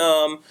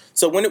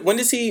so when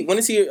is he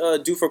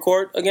due for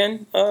court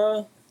again?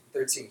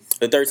 13th.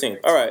 The 13th.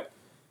 All right.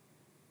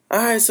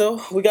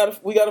 So we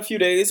got a few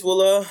days.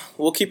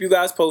 We'll keep you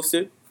guys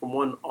posted. From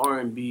one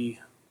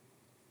R&B,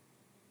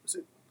 is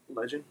it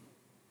legend?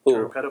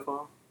 Who?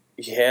 Pedophile.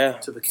 Yeah.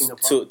 To the king of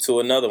pop. To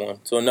another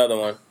one.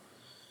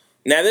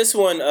 Now this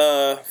one,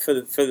 for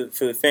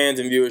the fans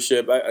and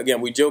viewership,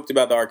 again, we joked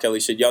about the R. Kelly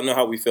shit. Y'all know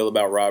how we feel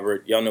about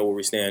Robert. Y'all know where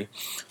we stand.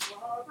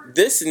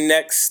 This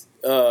next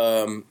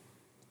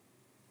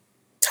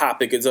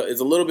topic is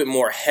a little bit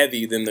more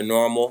heavy than the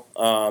normal.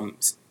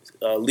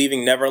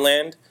 Leaving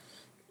Neverland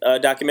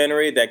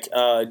documentary that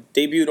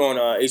debuted on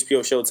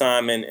HBO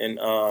Showtime, and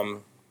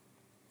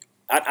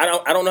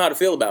I don't know how to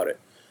feel about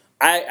it.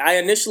 I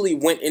initially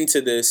went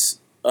into this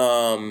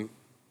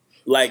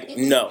like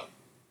no.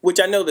 Which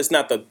I know that's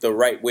not the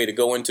right way to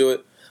go into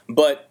it,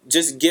 but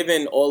just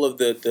given all of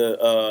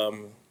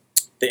the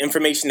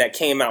information that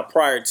came out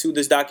prior to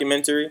this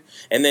documentary,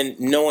 and then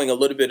knowing a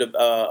little bit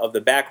of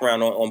the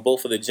background on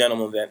both of the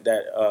gentlemen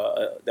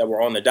that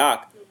were on the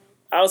doc,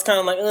 I was kind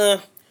of like,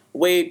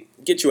 Wade,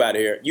 get you out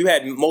of here. You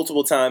had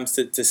multiple times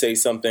to say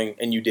something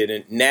and you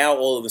didn't. Now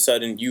all of a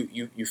sudden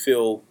you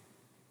feel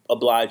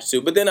obliged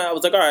to. But then I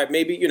was like, all right,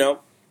 maybe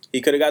he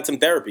could have got some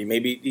therapy.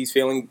 Maybe he's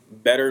feeling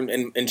better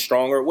and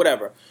stronger,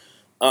 whatever.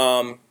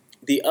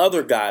 The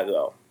other guy,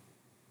 though,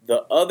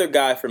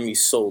 for me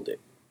sold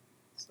it.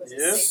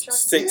 Yeah.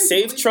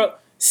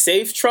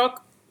 Safe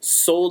Truck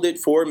sold it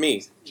for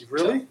me.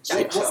 Really?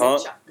 Safe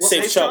Truck.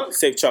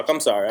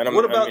 I'm sorry.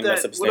 What about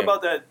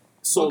that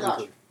sold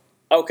it?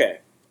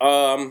 Okay.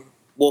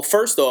 Well,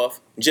 first off,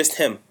 just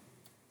him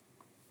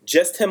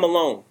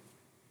alone.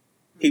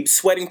 He's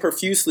sweating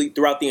profusely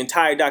throughout the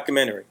entire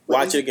documentary.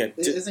 Watch it again.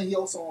 Isn't he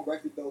also on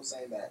record though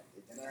saying that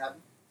it didn't happen?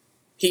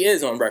 He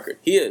is on record.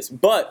 He is.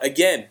 But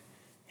again,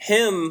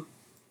 him,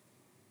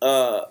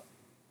 the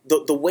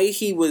way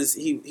he was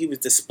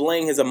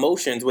displaying his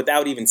emotions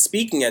without even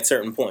speaking at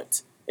certain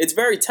points, it's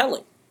very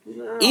telling.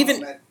 No,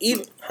 even,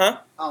 huh?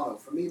 I don't know.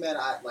 For me, man,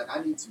 I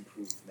need some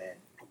proof, man.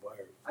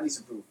 I need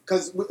some proof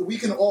because we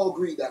can all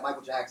agree that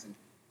Michael Jackson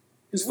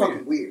is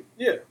fucking weird.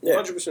 Yeah,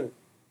 100%.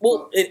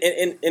 Well,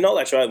 in all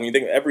actuality, when you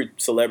think of every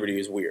celebrity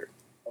is weird.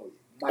 Oh yeah,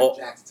 Michael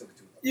Jackson took it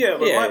to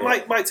another. Yeah,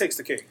 but Mike takes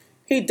the cake.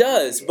 He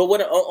does, but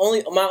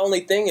my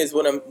only thing is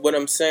what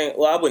I'm saying.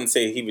 Well, I wouldn't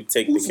say he would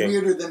take Who's the cake.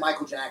 Who's weirder than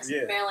Michael Jackson?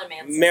 Yeah.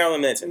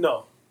 Marilyn Manson.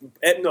 No.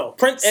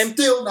 Prince and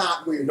still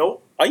not weird.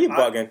 Nope. Are you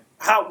bugging?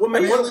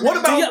 What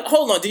about?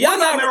 Hold on. Do y'all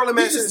not Marilyn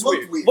Manson is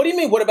weird? What do you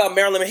mean? What about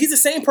Marilyn Manson? He's the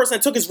same person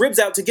that took his ribs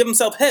out to give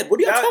himself head. What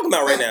are y'all talking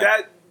about right now?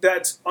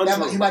 That's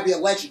untrue. He might be a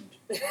legend.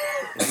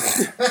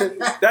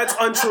 That's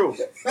untrue.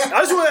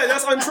 I just want to say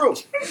that's untrue.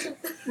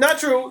 Not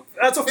true.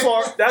 That's a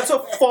farce.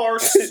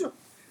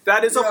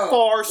 That is a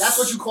farce. That's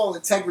what you call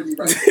integrity,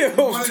 right there. You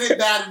wanted it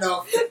bad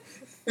enough.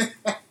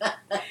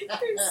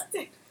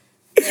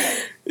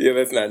 Yeah,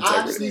 that's not integrity.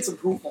 I just need some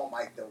proof on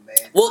Mike, though, man.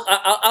 Well,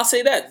 I'll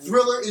say that.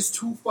 Thriller is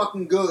too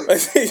fucking good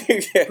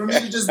for me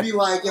to just be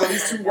like, yo,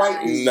 these two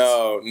white dudes.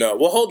 No.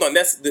 Well, hold on.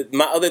 That's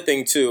my other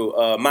thing, too.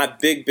 My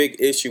big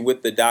issue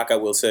with the doc, I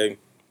will say,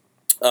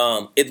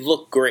 it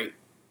looked great.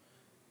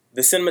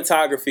 The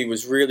cinematography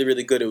was really,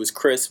 really good. It was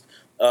crisp.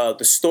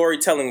 The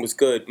storytelling was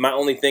good. My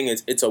only thing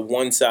is it's a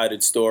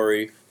one-sided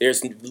story.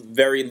 There's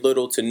very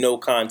little to no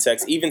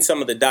context. Even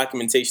some of the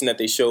documentation that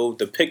they showed,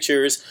 the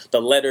pictures,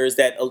 the letters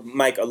that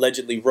Mike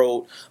allegedly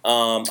wrote,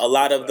 a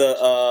lot of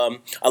the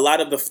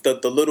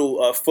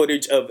little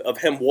footage of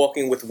him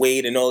walking with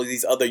Wade and all of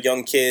these other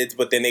young kids,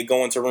 but then they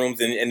go into rooms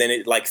and then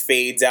it like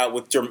fades out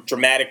with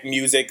dramatic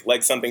music,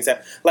 like something's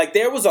happening. Like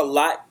there was a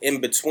lot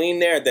in between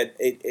there that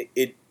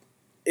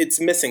it's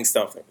missing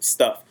stuff.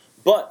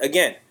 But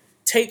again,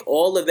 take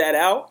all of that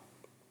out.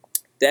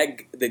 That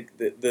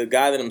the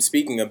guy that I'm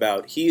speaking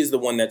about, he is the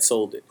one that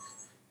sold it.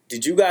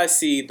 Did you guys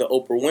see the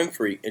Oprah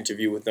Winfrey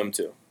interview with them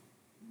too?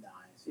 Nice.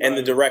 And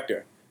the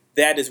director,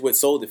 that is what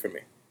sold it for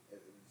me.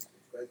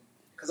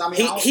 Because I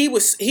mean, he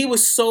was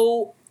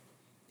so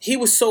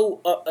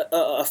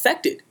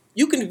affected.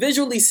 You can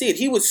visually see it.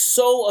 He was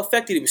so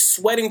affected. He was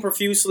sweating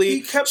profusely.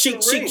 He kept the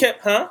ring. She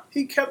kept, huh?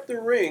 He kept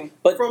the ring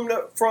from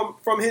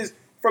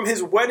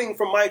his wedding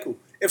from Michael.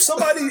 If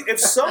somebody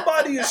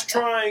is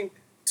trying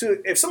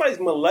to, if somebody's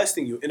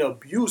molesting you and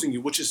abusing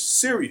you, which is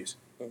serious,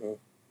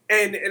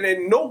 And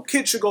then no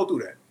kid should go through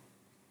that.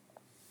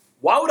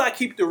 Why would I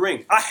keep the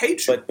ring? I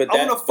hate you. I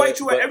want to fight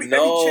you at every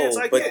chance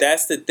I get. But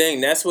that's the thing.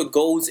 That's what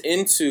goes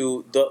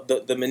into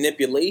the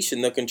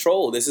manipulation, the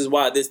control. This is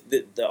why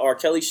the R.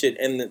 Kelly shit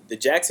and the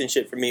Jackson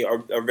shit for me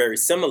are very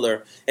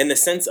similar in the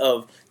sense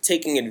of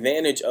taking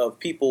advantage of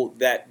people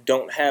that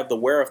don't have the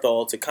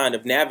wherewithal to kind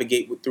of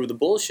navigate through the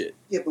bullshit.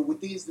 Yeah, but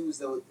with these dudes,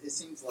 though, it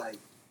seems like,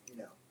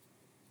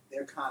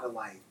 they're kind of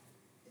like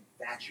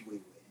infatuated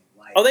with him.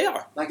 Like, oh, they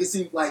are. Like it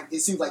seems like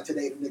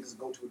today the niggas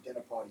go to a dinner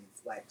party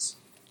and flex.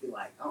 Be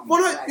like, oh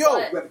you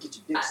ever get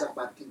your dick sucked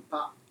by the king of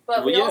pop.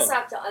 But we also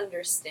have to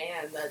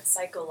understand that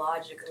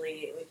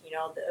psychologically,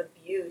 the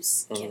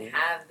abuse can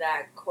have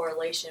that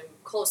correlation,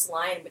 close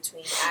line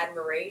between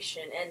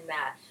admiration and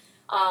that.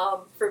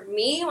 For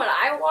me, when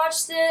I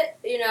watched it,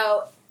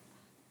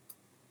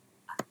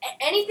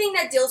 anything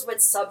that deals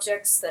with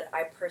subjects that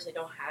I personally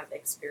don't have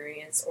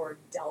experience or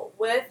dealt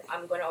with,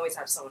 I'm going to always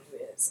have someone who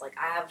is. Like,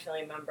 I have a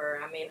family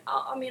member.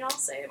 I'll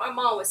say it. My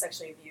mom was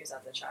sexually abused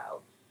as a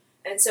child.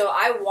 And so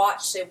I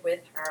watched it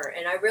with her,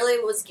 and I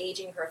really was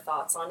gauging her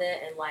thoughts on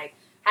it and, like,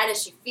 how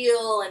does she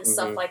feel and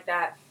stuff like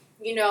that.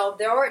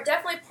 There were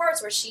definitely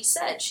parts where she's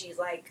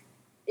like,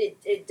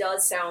 it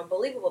does sound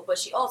believable, but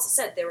she also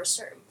said there were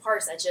certain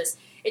parts that just,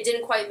 it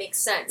didn't quite make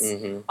sense.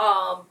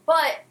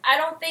 But I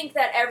don't think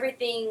that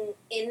everything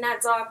in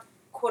that doc,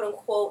 quote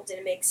unquote,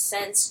 didn't make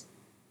sense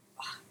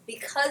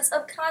because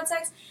of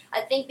context.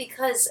 I think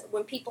because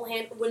when people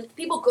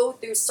go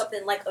through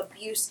something like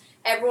abuse,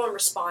 everyone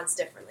responds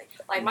differently.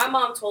 Like, my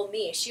mom told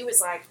me, she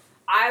was like,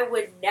 I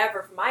would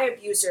never, for my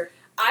abuser,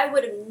 I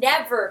would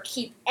never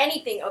keep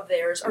anything of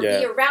theirs or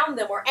be around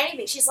them or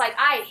anything. She's like,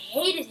 I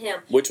hated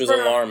him. Which was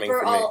alarming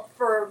for me.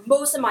 For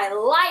most of my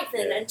life,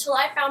 and until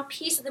I found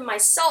peace within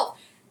myself.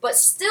 But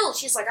still,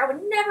 she's like, I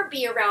would never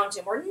be around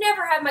him or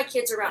never have my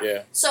kids around.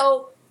 Yeah.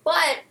 So,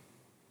 but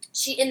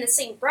she, in the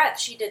same breath,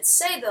 she did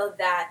say, though,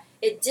 that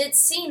it did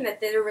seem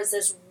that there was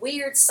this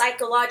weird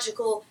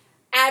psychological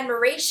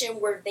admiration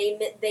where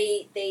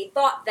they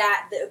thought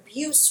that the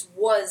abuse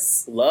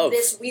was love.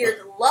 This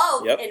weird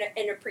love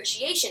and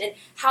appreciation. And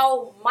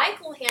how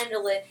Michael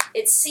handled it,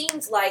 it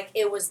seemed like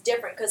it was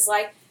different. Because,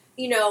 like,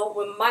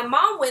 when my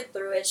mom went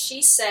through it,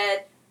 she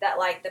said that,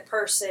 like, the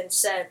person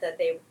said that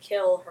they would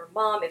kill her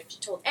mom if she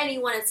told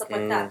anyone and stuff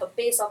like that. But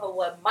based off of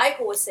what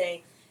Michael was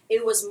saying,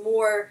 it was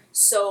more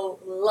so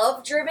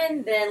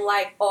love-driven than,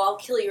 like, oh, I'll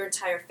kill your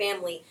entire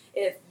family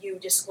if you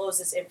disclose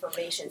this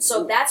information.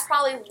 So that's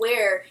probably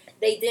where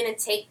they didn't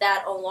take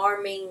that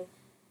alarming...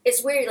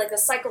 It's weird, like, the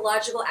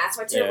psychological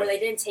aspect to it, where they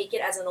didn't take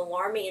it as an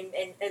alarming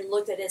and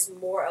looked at it as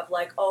more of,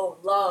 like, oh,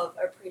 love,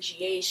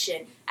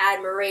 appreciation,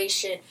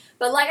 admiration.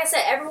 But like I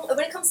said, when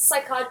it comes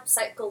to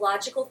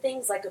psychological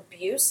things like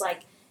abuse,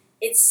 like,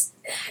 it's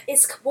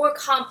more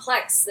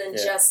complex than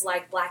just,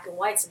 like, black and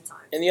white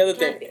sometimes. And the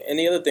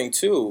other thing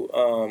too,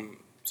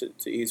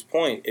 to E's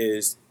point,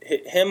 is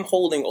him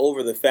holding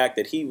over the fact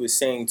that he was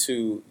saying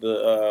to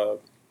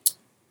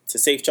to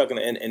Safe Chuck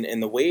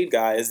and the Wade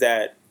guy is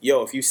that,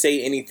 yo, if you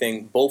say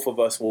anything, both of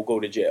us will go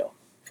to jail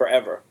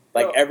forever.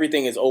 Like,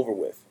 everything is over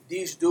with.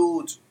 These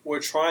dudes were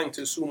trying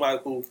to sue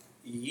Michael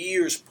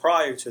years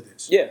prior to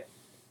this. Yeah.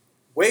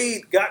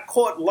 Wade got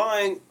caught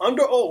lying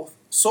under oath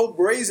so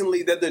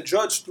brazenly that the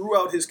judge threw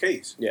out his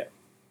case. Yeah.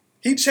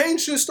 He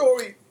changed his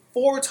story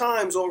 4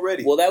 times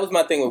already. Well, that was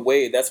my thing with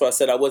Wade. That's why I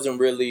said I wasn't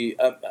really...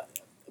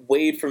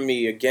 Wade, for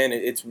me, again,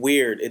 it's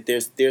weird.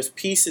 There's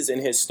pieces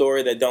in his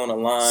story that don't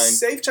align.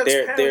 Safe Chuck's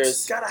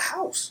parents got a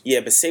house.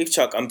 Yeah, but Safe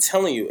Chuck, I'm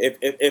telling you, if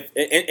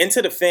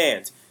into the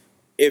fans,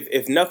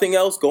 if nothing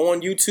else, go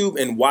on YouTube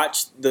and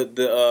watch the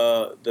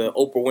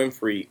Oprah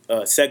Winfrey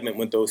segment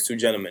with those two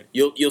gentlemen.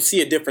 You'll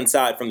see a different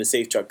side from the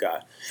Safe Chuck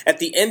guy. At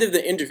the end of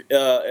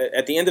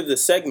the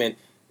segment,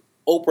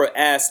 Oprah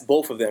asked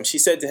both of them. She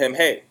said to him,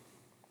 "Hey,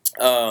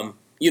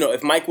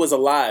 if Mike was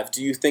alive,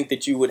 do you think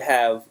that you would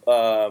have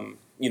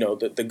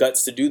the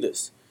guts to do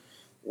this?"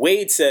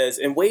 Wade says,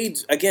 and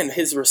Wade's, again,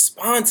 his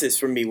responses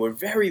for me were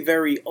very,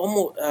 very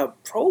almost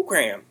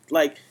programmed.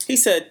 Like, he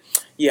said,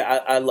 yeah,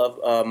 I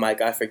love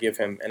Mike. I forgive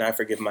him, and I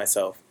forgive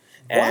myself.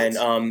 What?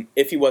 And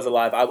if he was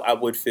alive, I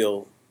would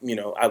feel,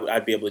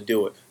 I'd be able to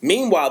do it.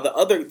 Meanwhile, the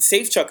other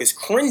Safe Chuck is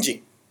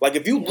cringing. Like,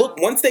 if you look,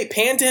 once they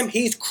pan to him,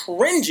 he's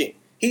cringing.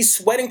 He's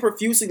sweating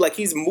profusely, like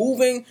he's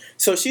moving.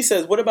 So she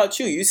says, what about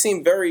you? You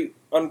seem very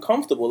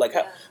uncomfortable. Like,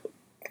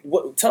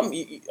 tell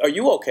me, are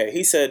you okay?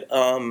 He said,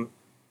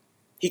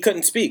 he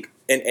couldn't speak.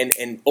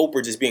 And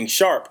Oprah, just being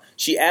sharp,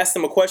 she asked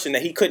him a question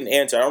that he couldn't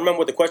answer. I don't remember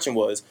what the question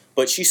was,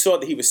 but she saw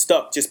that he was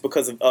stuck just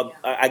because of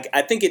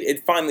I think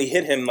it finally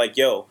hit him like,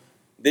 yo,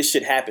 this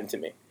shit happened to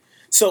me.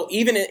 So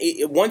even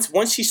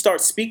once she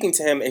starts speaking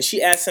to him and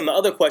she asks him the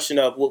other question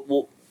of,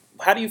 well,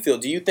 how do you feel?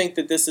 Do you think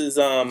that this is,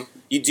 do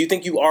you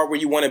think you are where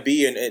you want to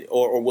be,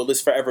 or will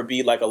this forever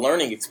be like a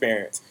learning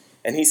experience?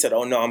 And he said,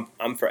 oh no,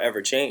 I'm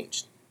forever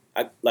changed.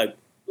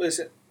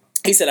 Listen.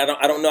 He said,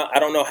 I don't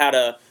know how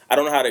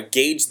to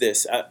gauge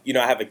this. I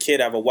have a kid,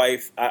 I have a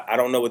wife. I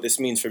don't know what this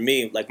means for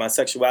me, like my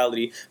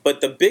sexuality.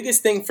 But the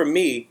biggest thing for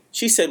me,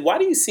 she said, why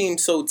do you seem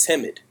so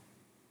timid?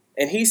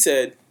 And he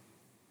said,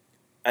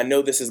 I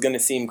know this is going to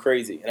seem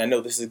crazy, and I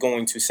know this is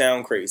going to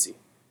sound crazy.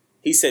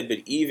 He said, but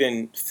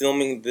even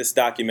filming this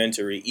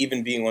documentary,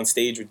 even being on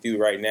stage with you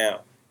right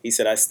now, he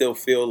said, I still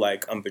feel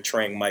like I'm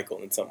betraying Michael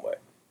in some way.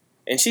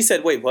 And she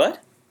said, wait,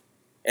 what?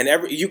 And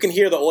you can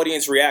hear the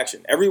audience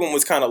reaction. Everyone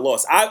was kind of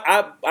lost.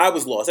 I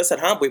was lost. I said,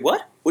 huh? Wait,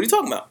 what? What are you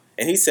talking about?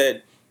 And he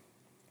said,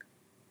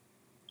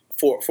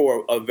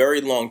 for a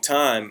very long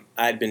time,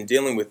 I'd been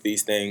dealing with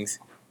these things,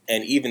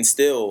 and even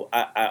still,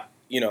 I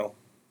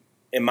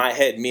in my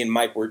head, me and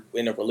Mike were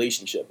in a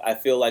relationship. I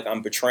feel like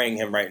I'm betraying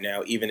him right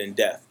now, even in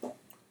death.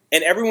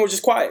 And everyone was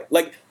just quiet.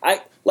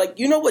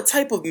 You know what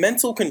type of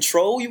mental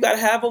control you got to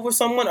have over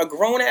someone? A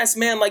grown-ass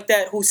man like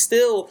that who's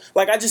still,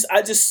 I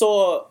just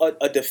saw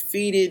a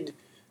defeated,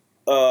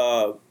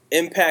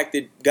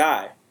 impacted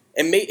guy.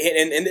 And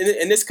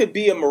this could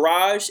be a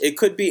mirage. It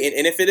could be.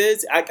 And if it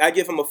is, I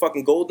give him a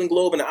fucking Golden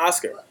Globe and an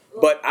Oscar.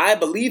 But I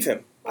believe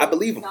him. I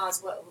believe him.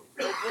 Nas,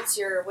 what's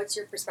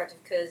your perspective?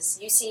 Because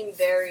you seem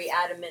very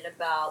adamant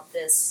about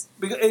this.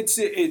 Because it's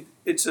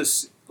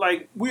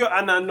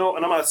and I know,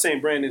 and I'm not saying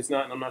Brandon's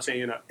not, and I'm not saying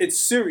you're not. It's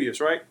serious,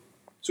 right?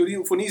 So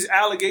when these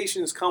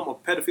allegations come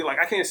of pedophilia,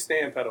 I can't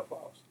stand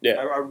pedophiles. Yeah,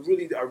 I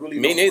really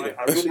Me don't neither.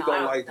 I really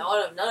don't like them.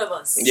 None of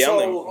us. Yeah,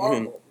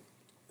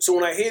 So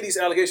when I hear these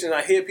allegations,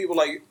 I hear people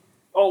like,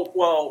 oh,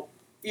 well,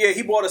 yeah,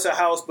 he bought us a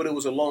house, but it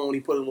was a loan.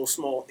 He put a little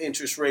small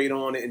interest rate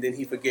on it, and then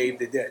he forgave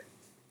the debt.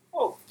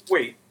 Oh,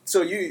 wait.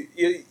 So you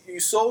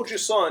sold your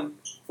son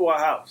for a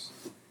house.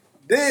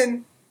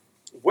 Then,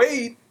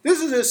 Wade, this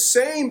is the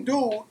same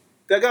dude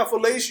that got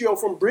fellatio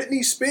from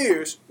Britney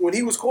Spears when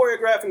he was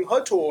choreographing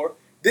her tour,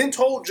 then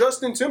told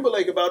Justin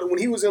Timberlake about it when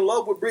he was in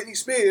love with Britney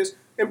Spears,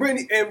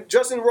 and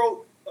Justin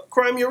wrote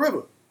Cry Me a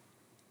River.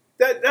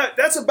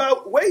 That's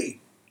about Wade.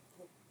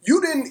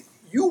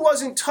 You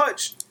wasn't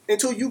touched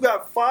until you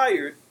got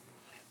fired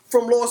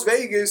from Las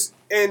Vegas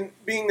and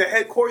being the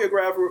head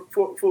choreographer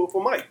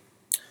for Mike.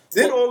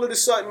 Then all of a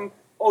sudden,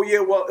 oh yeah,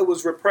 well, it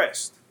was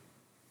repressed.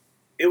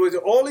 It was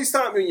all these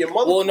times when your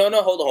mother... Well, no,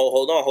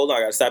 hold on.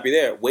 I got to stop you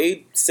there.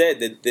 Wade said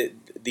that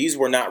these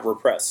were not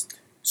repressed.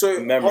 So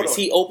memories.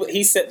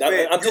 He said... Man,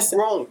 you're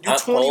grown. You're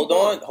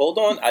 21. Hold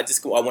on. I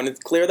wanted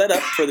to clear that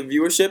up for the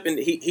viewership, and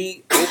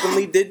he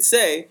openly did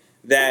say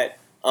that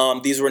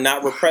these were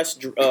not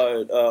repressed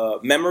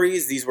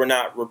memories. These were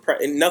not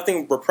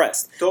nothing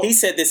repressed. So, he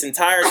said this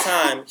entire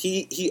time,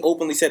 he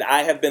openly said,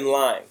 I have been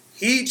lying.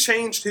 He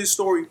changed his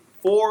story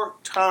 4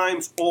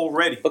 times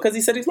already. Because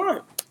he said he's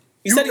lying.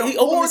 He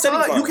openly said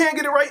he's lying. You can't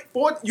get it right.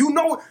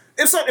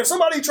 If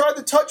somebody tried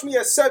to touch me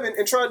at 7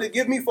 and tried to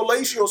give me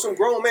fellatio, some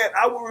grown man,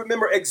 I would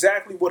remember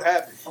exactly what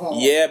happened. Oh.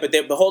 Yeah, but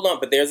hold on.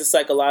 But there's a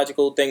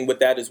psychological thing with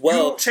that as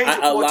well. You change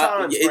it 4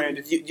 times,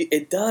 Brandon.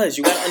 It does.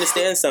 You got to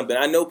understand something.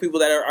 I know people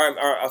that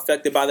are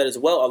affected by that as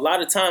well. A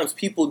lot of times,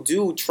 people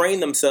do train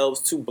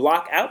themselves to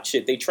block out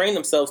shit. They train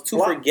themselves to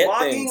forget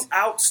things. Blocking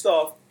out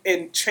stuff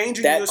and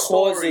changing your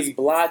story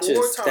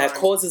that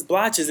causes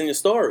blotches in your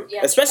story.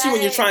 Yeah, especially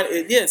when you're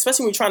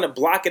trying to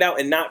block it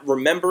out and not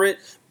remember it.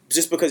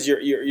 Just because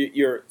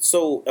you're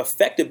so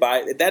affected by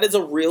it, that is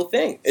a real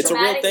thing. It's a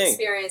real thing.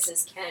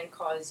 Experiences can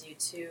cause you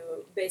to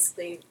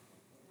basically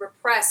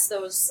repress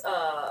those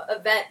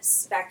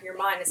events back in your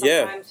mind, and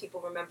sometimes people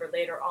remember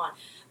later on.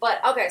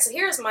 But okay, so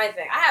here's my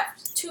thing. I have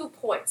 2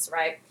 points,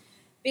 right?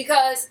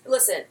 Because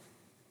listen,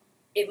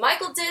 if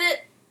Michael did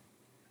it,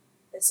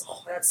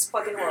 that's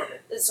fucking horrible.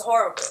 It's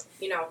horrible.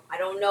 I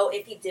don't know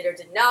if he did or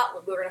did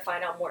not. We're gonna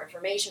find out more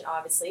information,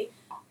 obviously.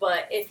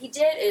 But if he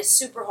did, it's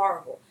super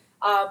horrible.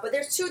 But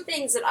there's 2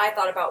 things that I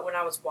thought about when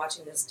I was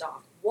watching this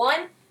doc.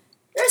 One,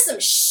 there's some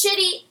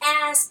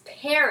shitty-ass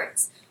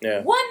parents.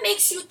 Yeah. What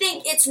makes you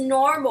think it's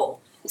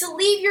normal to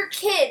leave your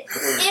kid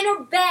in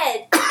a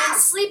bed and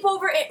sleep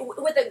over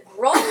with a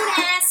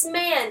grown-ass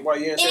man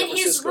in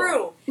his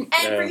room?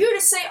 And for you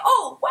to say,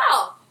 oh,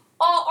 wow,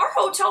 our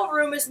hotel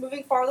room is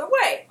moving farther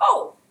away.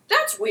 Oh,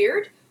 that's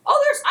weird.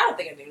 Oh, I don't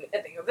think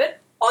anything of it.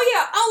 Oh,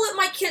 yeah, I'll let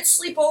my kid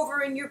sleep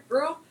over in your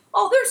room.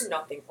 Oh, there's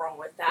nothing wrong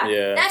with that.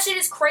 Yeah. That shit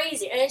is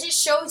crazy. And it just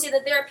shows you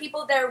that there are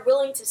people that are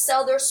willing to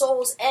sell their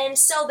souls and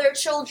sell their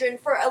children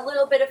for a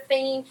little bit of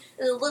fame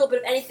and a little bit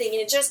of anything.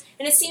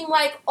 And it seemed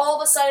like all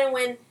of a sudden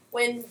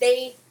when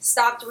they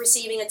stopped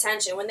receiving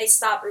attention, when they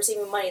stopped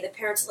receiving money, the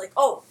parents were like,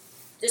 oh,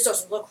 this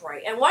doesn't look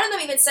right. And one of them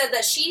even said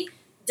that she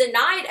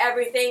denied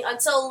everything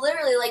until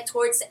literally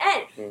towards the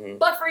end. Mm-hmm.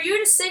 But for you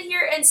to sit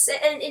here and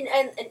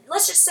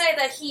let's just say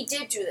that he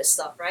did do this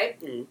stuff, right?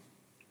 Mm-hmm.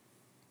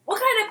 What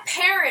kind of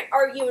parent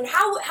are you, and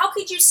how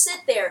could you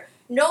sit there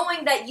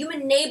knowing that you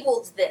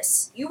enabled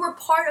this? You were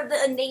part of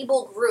the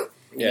enabled group.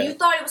 Yeah. And you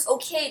thought it was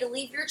okay to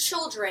leave your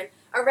children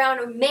around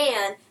a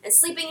man and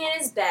sleeping in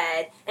his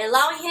bed and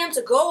allowing him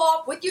to go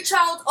off with your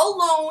child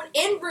alone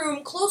in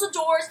room, close the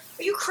doors.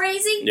 Are you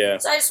crazy? Yeah.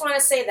 So I just want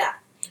to say that.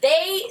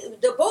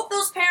 Both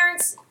those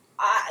parents,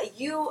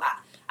 you're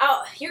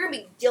going to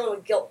be dealing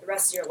with guilt the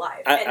rest of your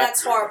life. And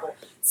that's horrible.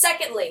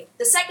 Secondly,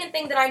 the second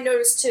thing that I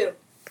noticed too,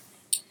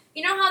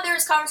 You know how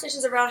there's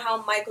conversations around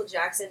how Michael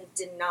Jackson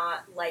did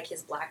not like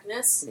his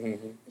blackness? Mm-hmm.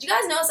 Did you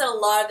guys notice that a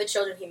lot of the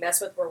children he messed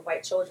with were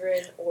white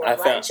children or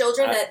black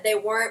children, that they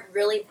weren't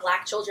really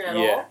black children at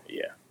all?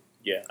 Yeah.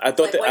 I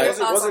thought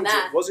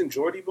wasn't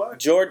Jordy black?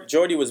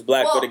 Jordy was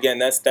black, but again,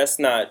 that's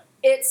not.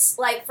 It's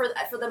like for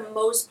the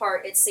most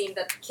part, it seemed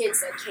that the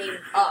kids that came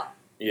up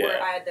they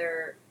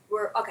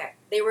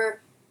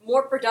were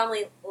more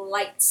predominantly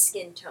light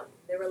skin tone.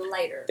 They were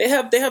lighter. They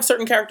have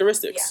certain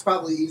characteristics. It's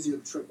probably easier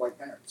to trick white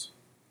parents.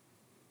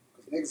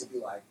 Because niggas would be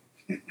like,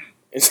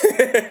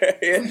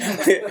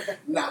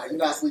 nah, you're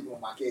not sleeping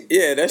with my kid.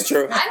 Yeah, that's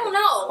true. I don't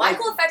know.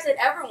 Michael affected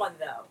everyone,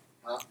 though.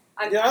 Huh?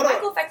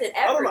 Michael affected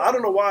everyone. I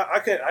don't know why. I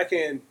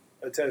can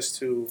attest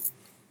to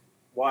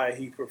why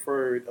he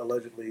preferred,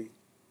 allegedly,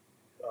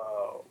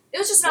 it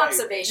was just an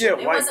observation.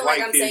 It wasn't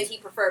like I'm saying he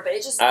preferred, but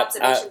it's just an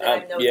observation that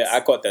I've noticed. Yeah, I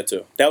caught that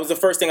too. That was the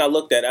first thing I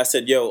looked at. I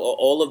said, yo,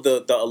 all of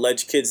the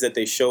alleged kids that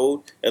they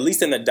showed, at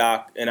least in the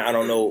doc, and I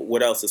don't know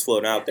what else is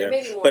floating out there,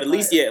 but at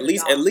least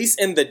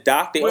in the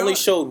doc, they only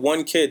showed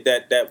one kid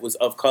that was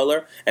of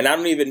color, and I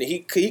don't even,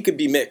 he could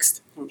be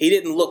mixed. He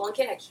didn't look. One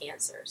kid had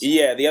cancer. So.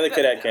 Yeah, the other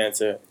kid had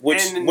cancer,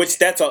 which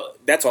that's a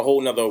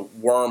whole nother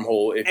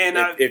wormhole.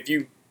 If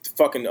you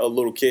fucking a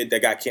little kid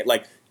that got cancer,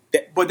 like.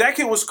 But that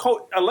kid was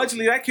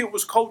allegedly that kid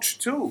was coached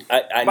too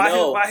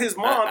by his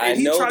mom, and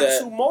he tried to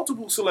sue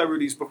multiple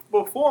celebrities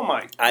before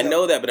Mike. I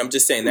know that, but I'm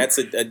just saying that's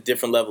a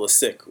different level of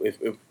sick.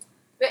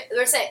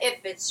 They're saying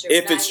if it's true.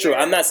 If it's true,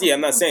 I'm not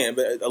saying,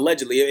 but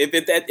allegedly,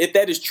 if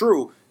that is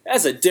true,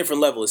 that's a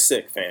different level of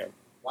sick, fam.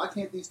 Why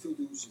can't these two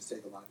dudes just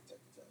take a lie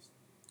detector test?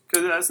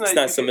 Because it's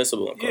not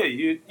submissible in court.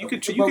 Yeah, you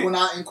could. But we're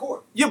not in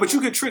court. Yeah, but you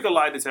could trick a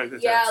lie detector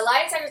test. Yeah,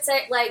 lie detector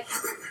test, like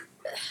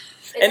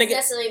it doesn't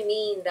necessarily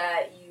mean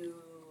that you.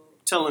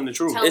 Telling the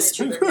truth. Or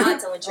not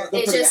telling the truth.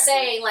 It's just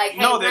saying, like, hey,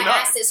 when I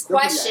asked this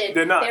question,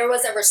 there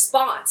was a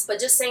response.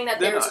 But just saying that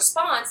there was a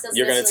response doesn't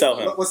You're going to tell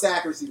him. What's the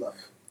accuracy level?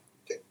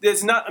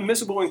 It's not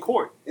admissible in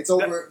court. It's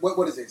over,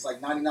 what is it? It's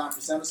like 99% or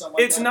something like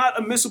that? It's not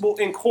admissible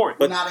in court.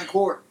 We're not in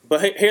court.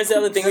 But here's the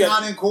other thing. We're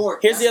not in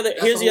court. Here's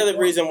the other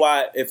reason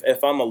why,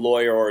 if I'm a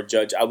lawyer or a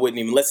judge, I wouldn't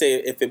even, let's say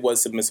if it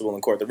was submissible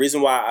in court, the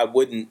reason why I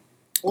wouldn't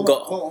Hold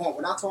on.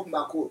 We're not talking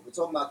about court. We're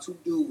talking about two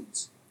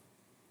dudes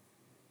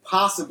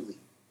possibly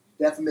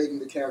defamating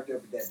the character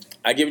of a dead man.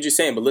 I get what you're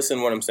saying, but listen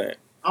to what I'm saying.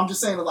 I'm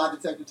just saying a lie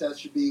detector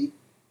test should be.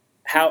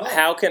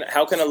 How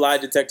can a lie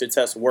detector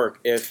test work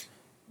if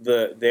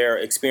their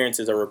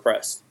experiences are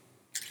repressed?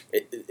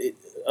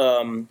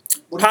 Listen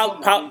to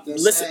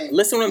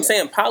what I'm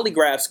saying.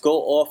 Polygraphs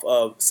go off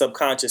of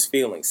subconscious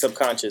feelings,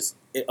 subconscious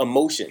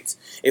emotions.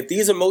 If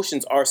these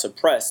emotions are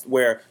suppressed,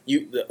 where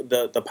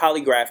the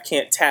polygraph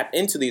can't tap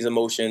into these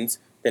emotions,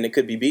 then it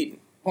could be beaten.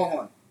 Hold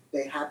on,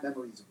 they have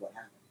memories of what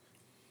happened.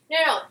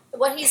 No.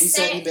 What he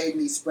said, he made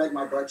me spread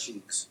my butt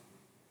cheeks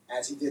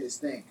as he did his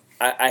thing.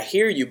 I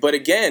hear you, but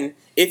again,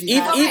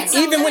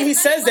 even when he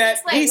says that,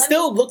 he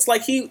still looks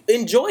like he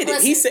enjoyed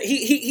it. He said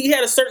he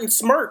had a certain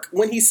smirk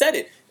when he said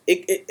it.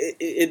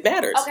 It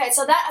matters. Okay,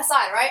 so that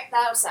aside, right?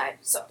 That aside.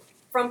 So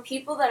from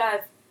people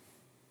that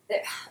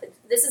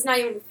this is not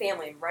even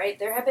family, right?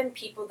 There have been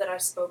people that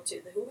I've spoke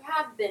to who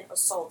have been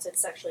assaulted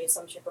sexually in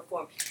some shape or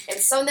form, and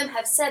some of them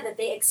have said that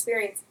they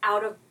experience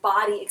out of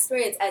body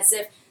experience as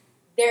if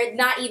they're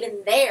not even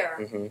there,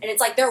 and it's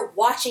like they're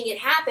watching it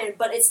happen,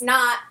 but it's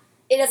not.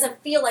 It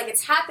doesn't feel like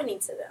it's happening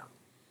to them.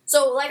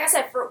 So, like I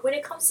said, when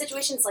it comes to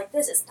situations like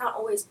this, it's not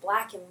always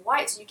black and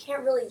white. So you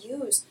can't really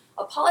use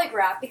a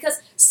polygraph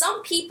because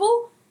some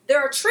people,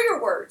 there are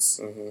trigger words.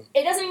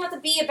 It doesn't even have to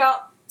be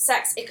about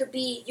sex. It could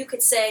be, you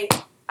could say,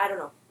 I don't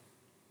know,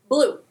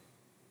 blue.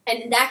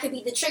 And that could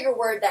be the trigger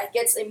word that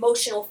gets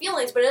emotional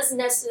feelings, but it doesn't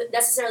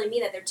necessarily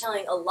mean that they're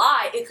telling a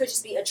lie. It could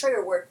just be a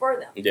trigger word for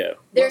them. Yeah.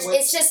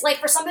 It's just like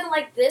for something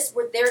like this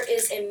where there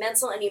is a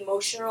mental and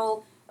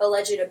emotional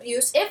alleged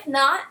abuse. If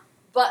not,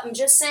 but I'm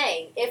just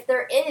saying, if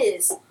there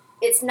is,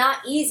 it's not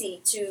easy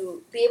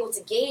to be able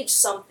to gauge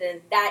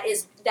something that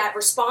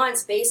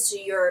responds based to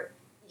your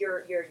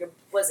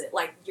was it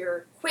like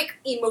your quick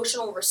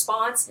emotional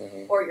response,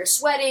 or your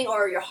sweating,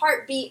 or your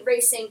heartbeat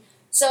racing.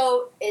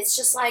 So it's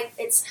just like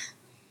it's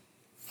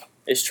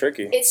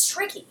tricky. It's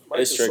tricky.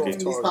 It's tricky.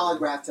 These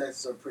polygraph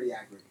tests are pretty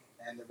accurate,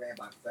 and they're ran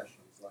by professionals.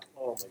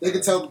 They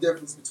can tell the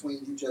difference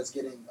between you just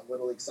getting a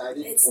little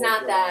excited. It's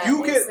not that.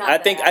 I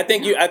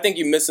think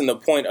you're missing the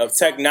point of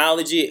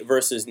technology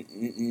versus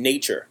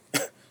nature.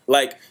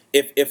 Like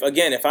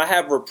if I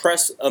have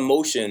repressed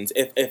emotions,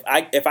 if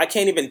I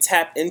can't even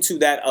tap into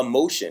that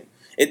emotion,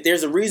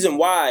 there's a reason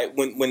why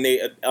when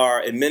they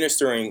are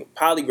administering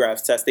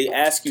polygraph tests, they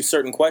ask you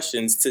certain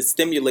questions to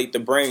stimulate the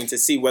brain to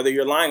see whether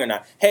you're lying or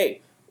not.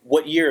 Hey,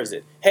 what year is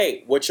it?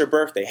 Hey, what's your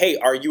birthday? Hey,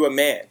 are you a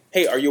man?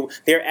 Hey,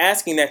 they're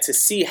asking that to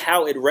see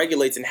how it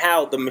regulates and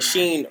how the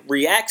machine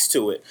reacts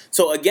to it.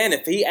 So again,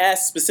 if he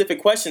asks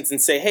specific questions and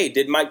say, hey,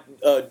 did Mike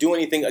do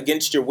anything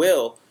against your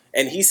will?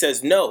 And he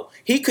says no,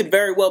 he could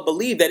very well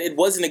believe that it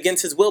wasn't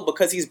against his will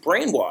because he's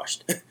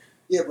brainwashed.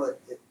 Yeah,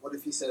 but what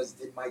if he says,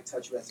 did Mike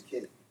touch you as a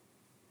kid?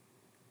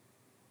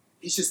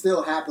 he should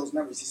still have those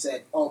memories. He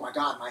said, "Oh my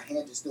God, my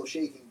hand is still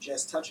shaking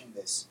just touching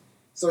this."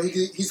 So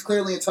he's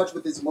clearly in touch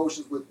with his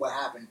emotions with what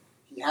happened.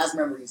 He has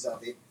memories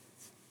of it.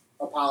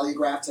 A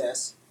polygraph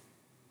test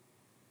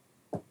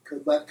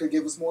could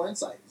give us more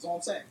insight. That's all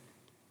I'm saying.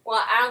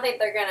 Well, I don't think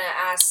they're going to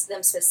ask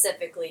them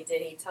specifically,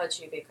 did he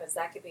touch you? Because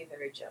that could be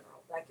very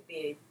general. That could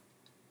be...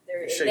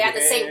 They have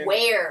to say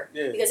where.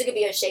 Yeah. Because it could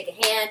be a shake of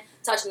hand,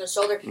 touching the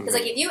shoulder. Because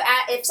like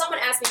if someone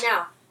asked me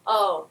now,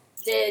 oh,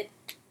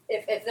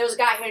 if there was a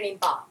guy here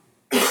named Bob,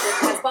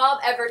 has Bob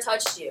ever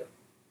touched you?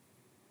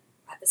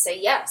 I have to say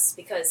yes,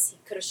 because he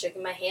could have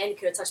shaken my hand, he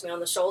could have touched me on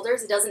the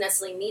shoulders. It doesn't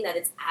necessarily mean that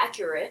it's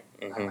accurate.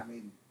 Mm-hmm. I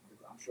mean,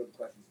 I'm sure the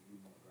questions would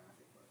be more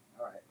graphic,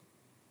 but all right.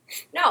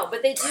 No,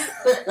 but they do.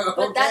 But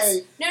okay. that's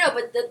no.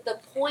 But the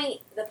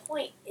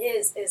point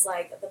is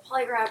like the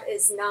polygraph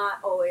is not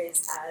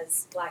always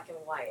as black and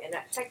white, and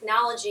that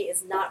technology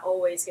is not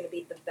always going to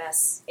be the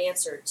best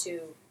answer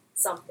to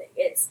something.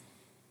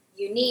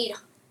 You need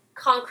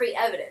concrete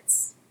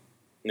evidence.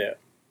 Yeah.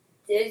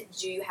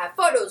 Did you have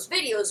photos,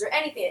 videos, or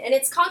anything? And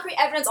it's concrete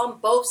evidence on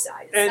both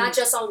sides. It's not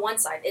just on one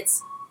side.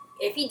 It's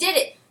if he did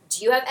it,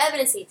 do you have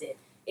evidence he did?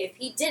 If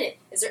he didn't,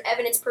 is there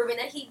evidence proving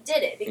that he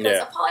did it? Because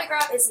a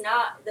polygraph is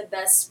not the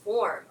best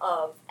form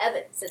of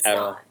evidence. It's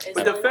not. It's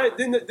but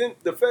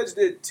the feds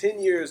did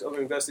 10 years of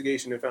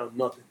investigation and found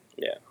nothing.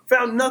 Yeah.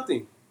 Found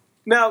nothing.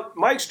 Now,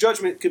 Mike's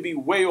judgment could be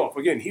way off.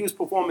 Again, he was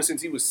performing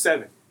since he was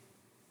 7.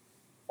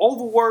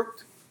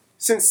 Overworked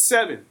since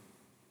 7.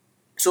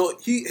 So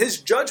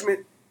his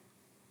judgment,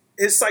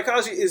 his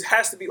psychology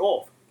has to be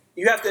off.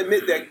 You have to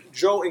admit that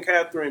Joe and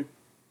Catherine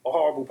are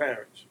horrible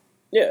parents.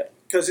 Yeah.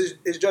 Because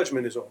his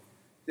judgment is off.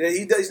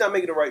 He's not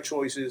making the right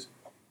choices.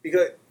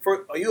 Because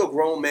are you a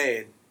grown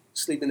man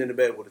sleeping in the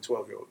bed with a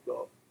 12-year-old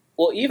dog?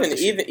 Well, even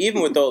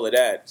with all of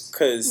that,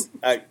 because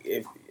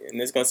and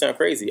it's gonna sound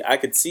crazy, I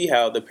could see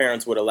how the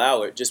parents would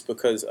allow it just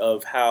because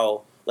of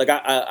how. Like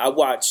I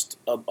watched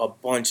a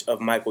bunch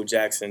of Michael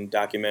Jackson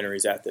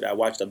documentaries after that. I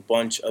watched a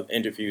bunch of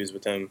interviews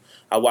with him.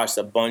 I watched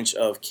a bunch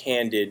of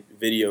candid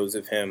videos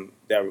of him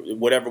that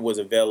whatever was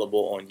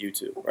available on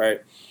YouTube.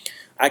 Right,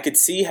 I could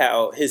see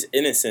how his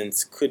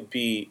innocence could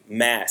be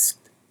masked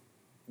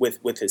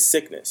with his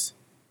sickness.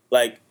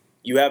 Like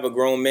you have a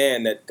grown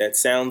man that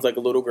sounds like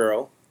a little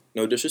girl.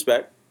 No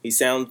disrespect. He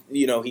sounds,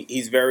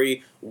 he's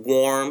very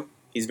warm.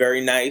 He's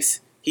very nice.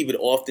 He would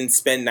often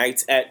spend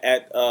nights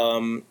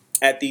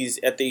at these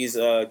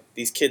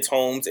kids'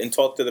 homes and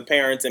talk to the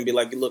parents and be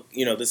like, look,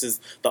 this is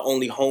the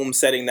only home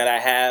setting that I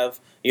have.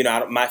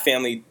 My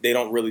family, they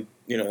don't really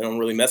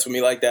mess with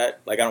me like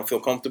that. Like I don't feel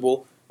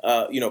comfortable.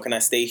 Can I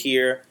stay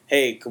here?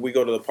 Hey, could we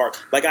go to the park?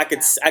 Like I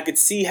could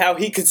see how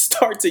he could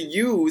start to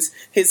use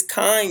his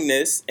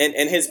kindness and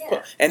his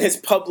public. And he's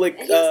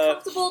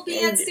comfortable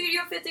being at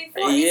Studio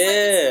 54.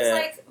 It's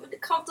like a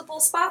comfortable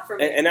spot for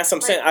me. And that's what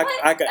I'm saying.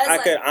 I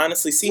could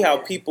honestly see how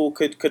people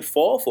could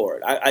fall for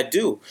it. I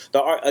do.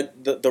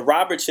 The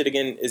Robert shit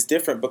again is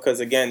different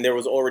because again there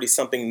was already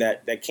something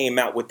that came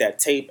out with that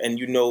tape, and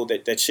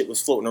that shit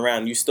was floating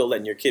around. You still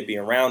letting your kid be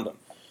around them.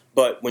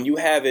 But when you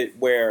have it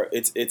where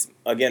it's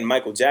again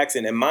Michael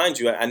Jackson, and mind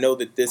you, I know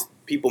that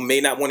people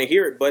may not want to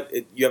hear it, but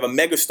you have a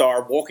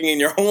megastar walking in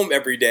your home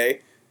every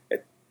day.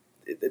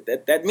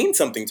 That means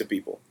something to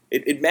people.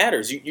 It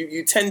matters.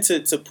 You tend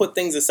to put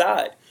things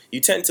aside. You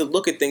tend to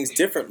look at things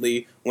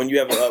differently when you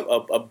have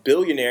a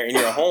billionaire in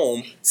your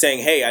home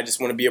saying, "Hey, I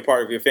just want to be a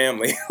part of your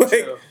family."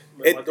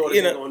 My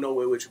daughter's not going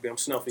nowhere with you. I'm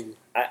snuffing you.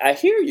 I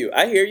hear you.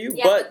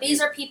 Yeah, but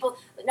these are people.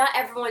 Not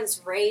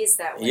everyone's raised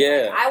that way.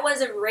 Yeah. Like, I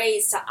wasn't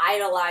raised to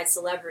idolize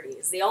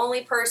celebrities. The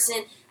only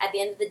person at the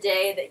end of the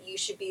day that you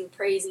should be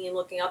praising and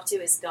looking up to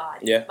is God.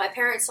 Yeah. My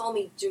parents told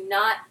me, do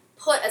not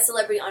put a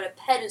celebrity on a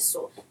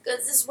pedestal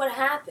because this is what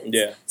happens.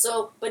 Yeah.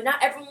 So, but not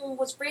everyone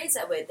was raised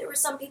that way. There were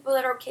some people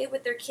that are okay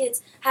with their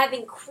kids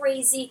having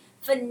crazy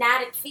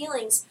fanatic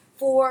feelings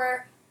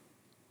for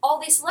all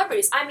these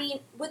celebrities. I mean,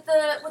 with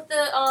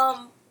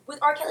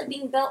R. Kelly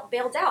being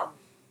bailed out.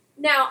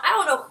 Now, I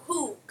don't know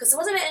who, because it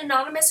wasn't an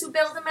anonymous who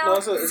bailed him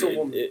out. No, it's a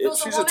woman.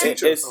 She's a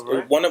teacher.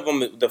 One of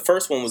them, the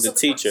first one was a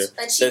teacher.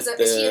 And is she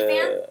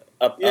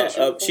a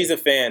fan? She's a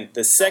fan.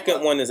 The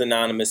second one is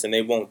anonymous, and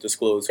they won't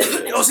disclose who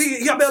it is. Oh, see,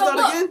 he got bailed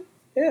out again?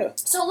 Yeah.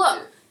 So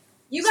look,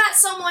 you got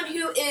someone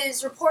who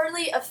is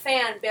reportedly a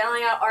fan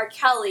bailing out R.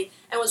 Kelly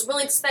and was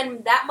willing to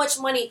spend that much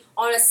money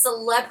on a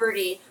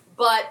celebrity,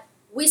 but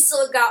we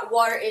still got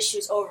water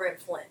issues over in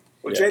Flint.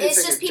 Well,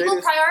 it's just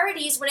people's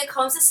priorities when it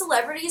comes to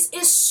celebrities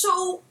is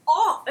so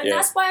off. And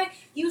that's why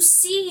you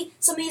see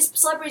some of these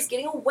celebrities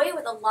getting away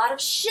with a lot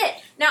of shit.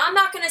 Now, I'm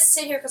not going to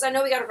sit here, because I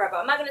know we got to wrap up.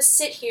 I'm not going to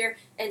sit here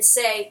and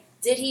say,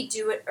 did he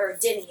do it or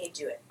didn't he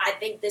do it? I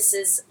think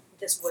this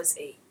was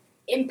a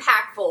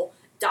impactful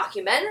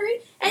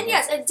documentary. And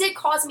yes, it did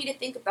cause me to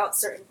think about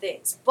certain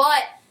things.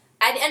 But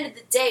at the end of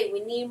the day, we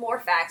need more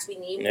facts. We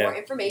need more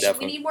information.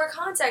 Definitely. We need more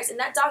context. And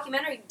that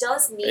documentary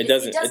does need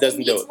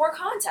more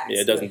context.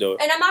 Yeah, it doesn't do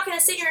it. And I'm not going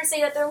to sit here and say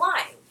that they're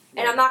lying.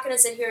 And I'm not going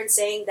to sit here and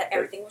saying that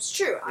everything was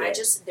true. Yeah.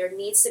 There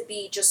needs to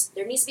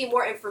be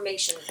more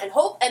information and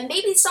hope. And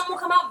maybe some will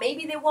come out.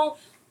 Maybe they won't.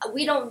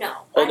 We don't know.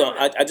 Hold on,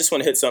 I just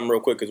want to hit something real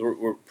quick because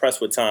we're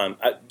pressed with time.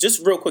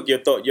 Just real quick, your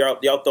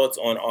thoughts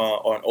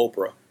on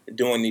Oprah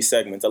doing these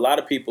segments. A lot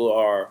of people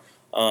are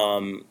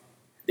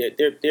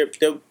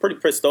they're pretty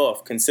pissed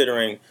off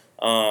considering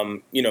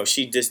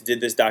she just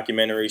did this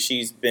documentary.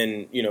 She's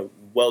been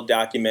well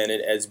documented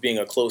as being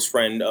a close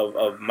friend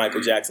of Michael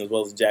Jackson as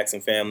well as the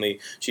Jackson family.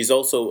 She's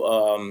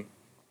also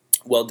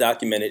well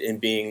documented in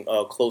being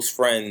close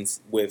friends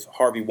with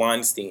Harvey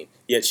Weinstein.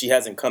 Yet she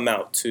hasn't come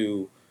out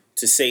to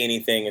say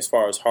anything as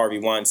far as Harvey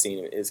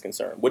Weinstein is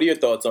concerned. What are your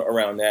thoughts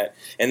around that?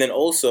 And then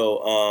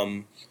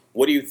also,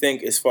 what do you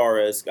think as far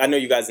as, I know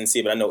you guys didn't see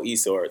it, but I know E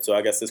saw it, so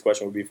I guess this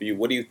question would be for you.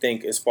 What do you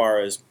think as far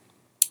as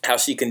how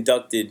she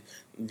conducted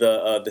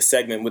the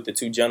segment with the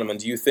two gentlemen?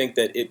 Do you think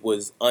that it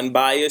was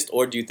unbiased,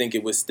 or do you think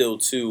it was still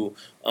too,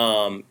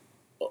 add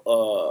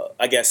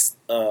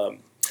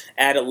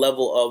a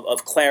level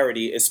of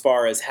clarity as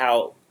far as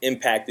how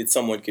impacted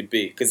someone could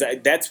be? Because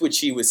that's what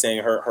she was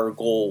saying her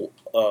goal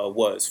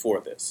was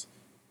for this.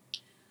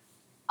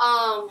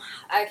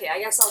 Okay, I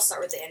guess I'll start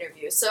with the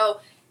interview.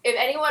 So, if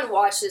anyone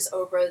watches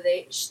Oprah,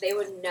 they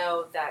would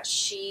know that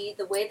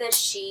the way that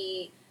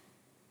she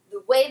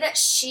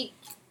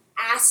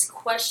asks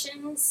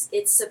questions,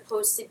 it's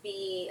supposed to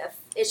be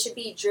it should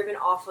be driven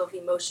off of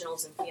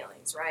emotionals and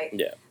feelings, right?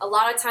 Yeah. A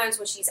lot of times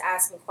when she's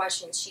asking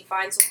questions, she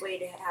finds a way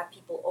to have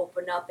people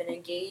open up and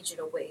engage in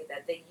a way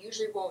that they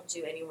usually won't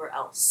do anywhere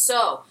else.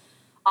 So,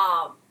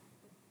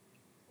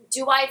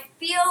 do I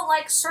feel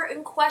like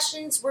certain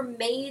questions were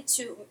made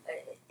to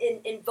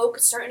invoke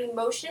a certain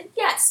emotion?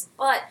 Yes,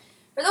 but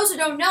for those who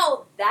don't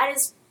know, that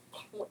is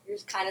what you're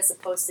kind of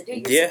supposed to do.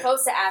 You're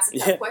supposed to ask a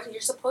tough question.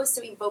 You're supposed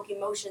to evoke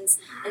emotions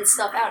and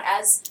stuff out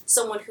as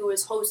someone who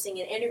is hosting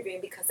and interviewing,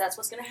 because that's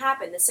what's going to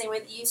happen. The same way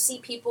that you see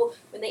people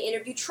when they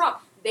interview Trump.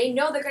 They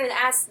know they're going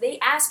to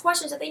ask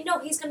questions that they know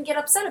he's going to get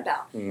upset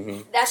about.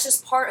 Mm-hmm. That's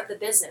just part of the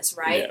business,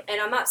 right? Yeah. And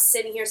I'm not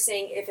sitting here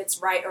saying if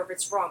it's right or if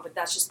it's wrong, but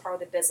that's just part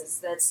of the business.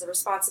 That's the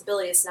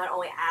responsibility is not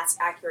only ask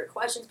accurate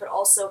questions, but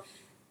also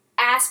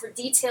ask for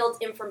detailed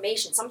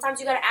information. Sometimes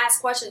you got to ask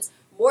questions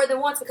more than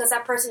once because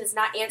that person is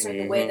not answering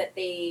the way that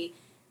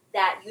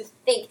you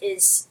think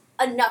is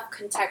enough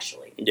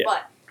contextually. Yeah.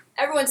 But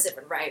everyone's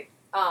different, right?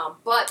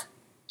 But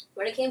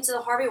when it came to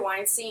the Harvey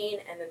Weinstein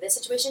and this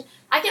situation,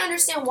 I can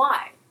understand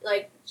why.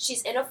 Like,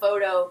 she's in a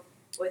photo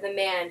with a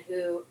man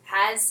who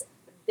has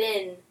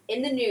been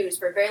in the news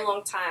for a very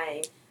long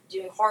time,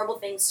 doing horrible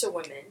things to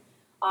women.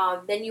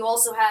 Then you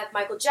also have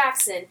Michael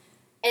Jackson,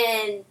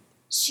 and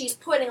she's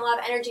putting a lot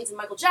of energy into the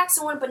Michael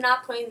Jackson one, but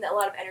not putting a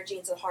lot of energy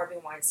into the Harvey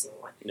Weinstein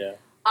one. Yeah.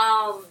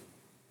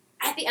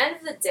 At the end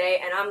of the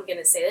day, and I'm going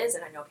to say this,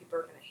 and I know people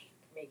are going to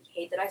maybe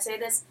hate that I say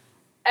this,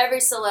 every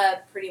celeb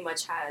pretty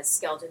much has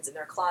skeletons in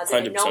their closet,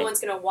 100%. and no one's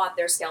going to want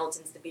their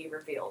skeletons to be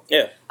revealed.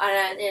 Yeah.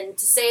 And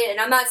to say it,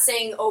 and I'm not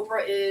saying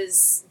Oprah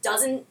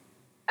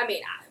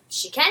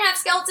she can have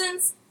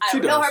skeletons. I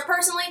don't know her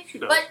personally,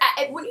 but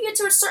when you get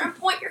to a certain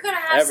point, you're going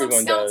to have some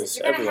skeletons.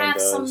 You're going to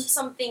have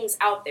some things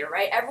out there,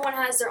 right? Everyone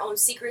has their own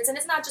secrets, and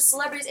it's not just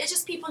celebrities, it's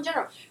just people in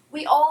general.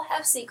 We all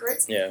have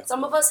secrets. Yeah.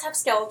 Some of us have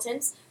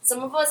skeletons.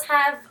 Some of us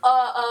have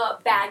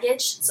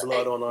baggage.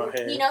 Blood on our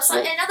hands.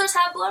 And others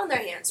have blood on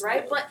their hands,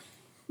 right? But,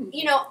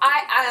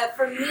 I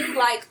for me,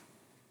 like,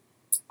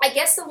 I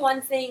guess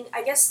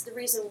the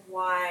reason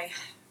why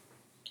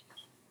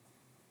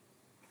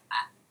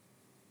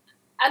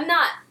I'm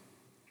not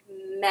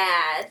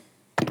mad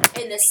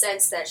in the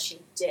sense that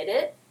she did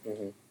it,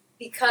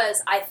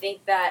 because I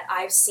think that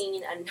I've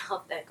seen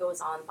enough that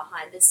goes on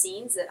behind the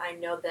scenes that I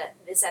know that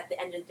this, at the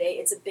end of the day,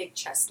 it's a big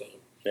chess game.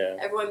 Yeah.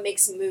 Everyone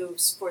makes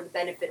moves for the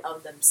benefit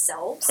of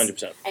themselves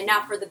 100%. and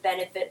not for the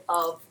benefit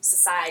of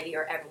society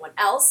or everyone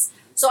else.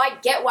 So I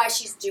get why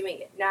she's doing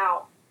it.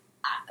 Now,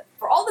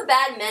 for all the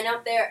bad men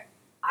out there,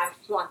 I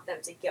want them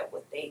to get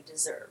what they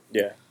deserve.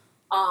 Yeah.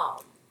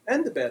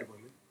 And the bad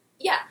women.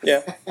 Yeah.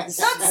 Yeah. Not to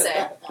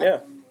say. Yeah.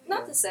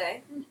 Not to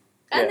say.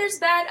 And there's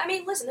bad,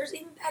 listen, there's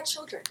even bad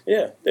children.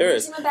 Yeah,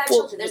 There's even bad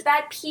children. There's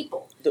bad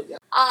people.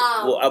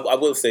 I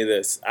will say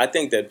this. I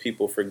think that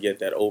people forget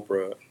that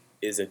Oprah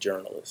is a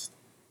journalist.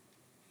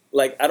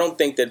 Like, I don't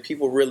think that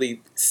people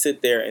really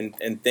sit there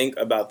and think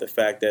about the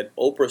fact that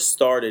Oprah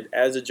started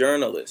as a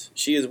journalist.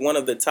 She is one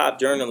of the top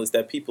journalists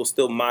that people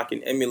still mock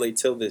and emulate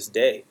till this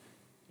day.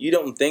 You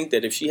don't think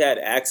that if she had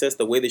access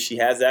the way that she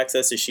has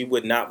access, that she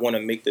would not want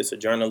to make this a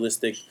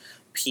journalistic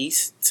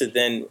piece to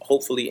then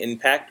hopefully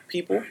impact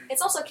people? It's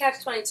also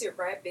catch-22,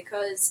 right?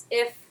 Because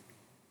if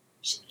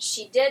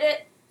she did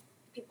it,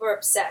 people are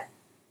upset.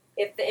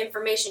 If the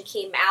information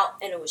came out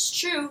and it was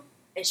true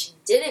and she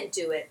didn't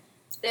do it,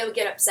 they would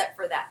get upset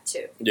for that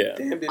too. Yeah.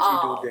 Damn if you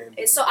do,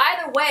 damn. So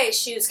either way,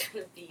 she was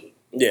going to be.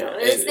 Yeah.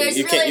 There's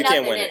you really can't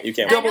nothing win in it. You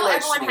can't and win I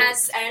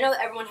it. know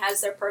that everyone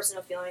has their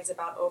personal feelings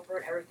about Oprah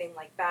and everything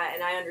like that,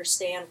 and I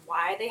understand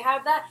why they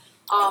have that.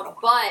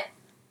 But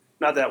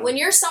not that when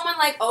you're someone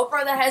like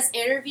Oprah that has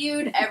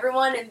interviewed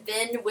everyone and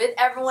been with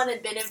everyone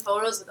and been in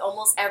photos with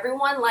almost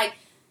everyone, like,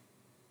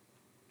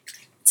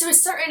 to a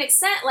certain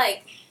extent,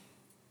 like,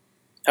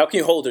 How can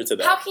you hold her to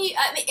that? How can you?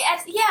 I mean,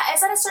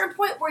 it's at a certain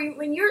point where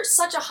when you're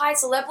such a high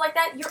celeb like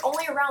that, you're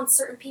only around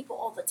certain people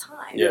all the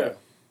time. Yeah.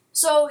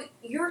 So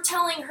you're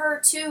telling her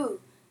too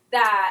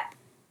that,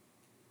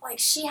 like,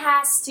 she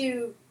has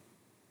to.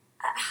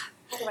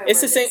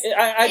 It's the same.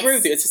 I agree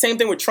with you. It's the same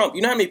thing with Trump.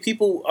 You know how many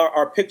people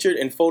are pictured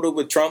and photoed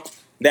with Trump?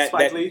 There's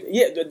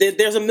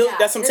a million.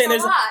 That's what I'm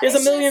saying. There's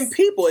a million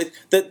people.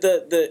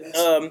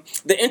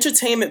 The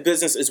entertainment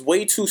business is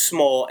way too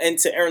small. And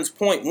to Aaron's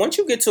point, once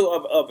you get to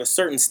of a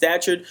certain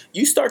stature,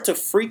 you start to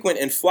frequent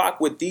and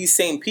flock with these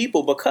same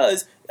people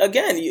because,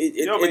 again,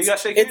 you gotta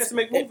shake hands to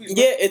make movies.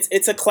 Yeah,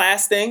 it's a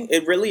class thing.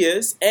 It really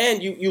is.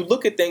 And you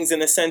look at things in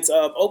the sense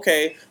of,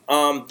 okay,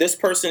 this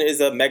person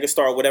is a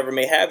megastar, or whatever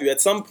may have you.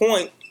 At some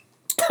point,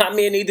 I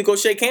may need to go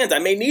shake hands. I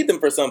may need them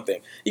for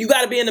something. You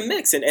got to be in the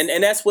mix, and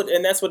that's what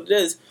it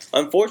is.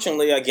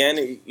 Unfortunately,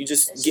 again, you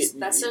just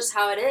that's just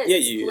how it is.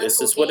 Yeah, it's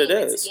just what it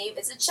is. It's a game.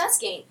 It's a chess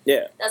game.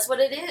 Yeah, that's what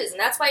it is, and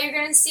that's why you're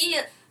going to see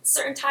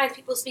certain times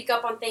people speak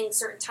up on things,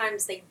 certain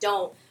times they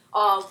don't.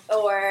 And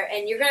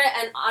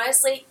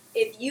honestly,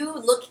 if you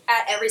look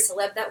at every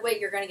celeb that way,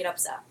 you're going to get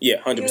upset.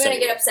 Yeah, 100%. You're going to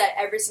get upset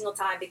every single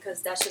time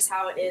because that's just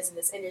how it is in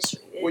this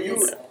industry.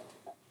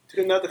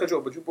 Not to cut you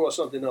off, but you brought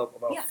something up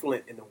about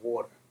Flint in the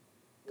water.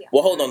 Yeah.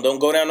 Well, hold on. Don't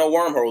go down no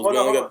wormholes.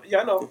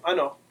 Yeah, I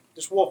know.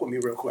 Just walk with me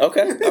real quick.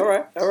 Okay. All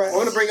right. I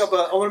want to bring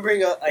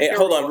a hey,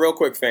 hold on, real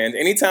quick, fans.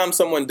 Anytime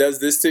someone does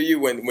this to you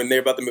when they're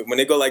about to when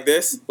they go like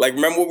this, like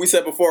remember what we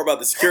said before about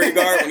the security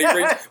guard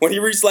when he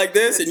reached like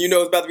this, and you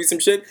know it's about to be some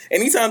shit.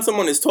 Anytime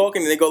someone is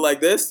talking and they go like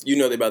this, you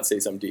know they're about to say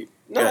something deep.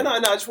 No. I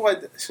just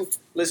want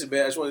listen,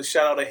 man. I just want to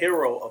shout out a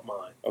hero of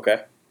mine.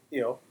 Okay.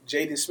 You know,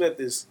 Jaden Smith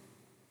is.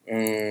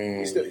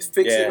 He's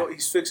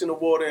fixing the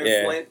water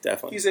in Flint.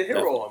 Definitely. He's a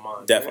hero of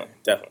mine. Definitely.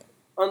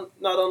 Not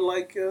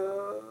unlike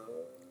a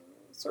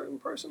certain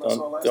person I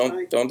saw last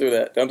night. Don't do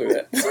that. Don't do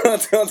that.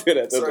 Don't do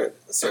that.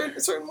 A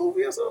certain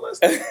movie I saw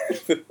last night.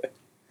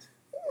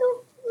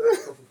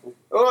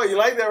 Oh, you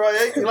like that,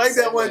 right? You like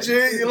that one, G?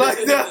 You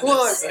like that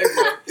one?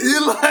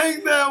 You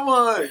like that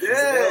one?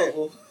 Yeah.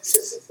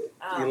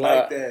 You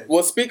like that?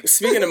 Well,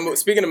 speaking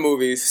of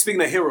movies,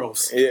 speaking of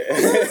heroes,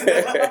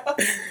 yeah.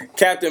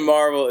 Captain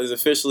Marvel is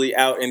officially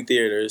out in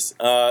theaters.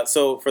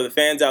 So for the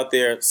fans out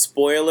there,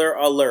 spoiler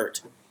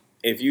alert.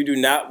 If you do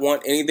not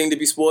want anything to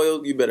be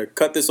spoiled, you better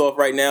cut this off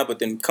right now, but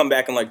then come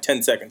back in like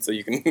 10 seconds so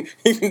you can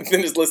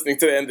finish listening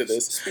to the end of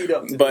this. Speed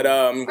up. But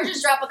or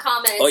just drop a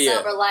comment and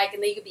sub or like,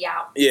 and then you can be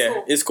out.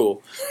 It's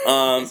cool.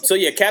 So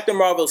yeah, Captain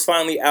Marvel is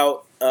finally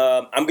out.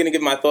 I'm going to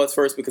give my thoughts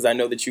first because I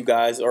know that you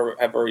guys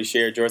have already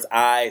shared yours.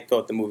 I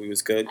thought the movie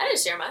was good. I didn't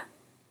share mine.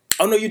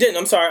 Oh no, you didn't.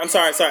 I'm sorry.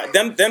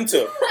 Them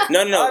two.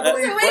 No.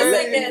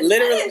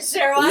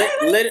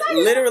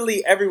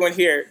 Literally everyone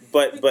here,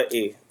 but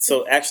E.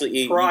 So actually,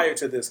 E. Prior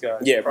to this guy.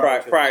 Yeah,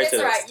 prior to this.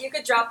 It's all right. You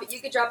could drop it.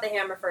 You could drop the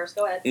hammer first.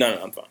 Go ahead. No,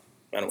 I'm fine.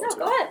 I don't want to.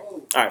 Go ahead.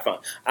 All right, fine.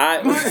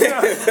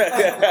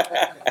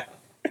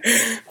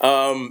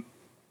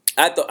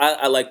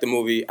 I liked the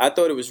movie. I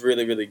thought it was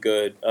really, really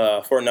good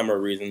for a number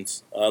of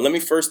reasons. Let me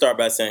first start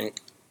by saying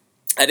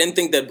I didn't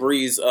think that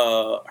Bree's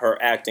her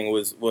acting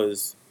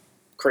was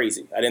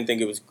crazy. I didn't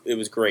think it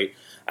was great.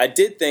 I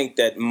did think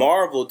that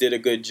Marvel did a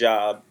good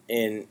job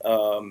in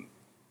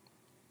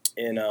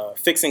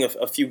fixing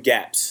a few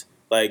gaps.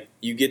 Like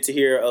you get to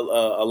hear a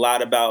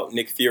lot about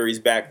Nick Fury's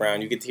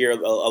background. You get to hear a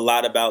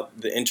lot about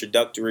the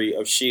introductory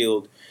of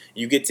S.H.I.E.L.D.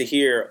 You get to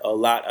hear a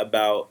lot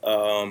about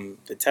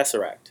the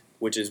Tesseract,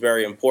 which is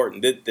very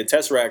important. The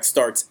Tesseract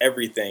starts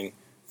everything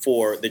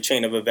for the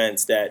chain of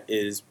events that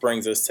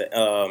brings us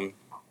to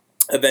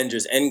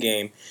Avengers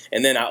Endgame.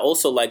 And then I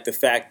also like the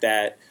fact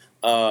that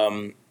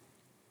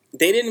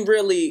they didn't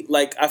really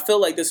I feel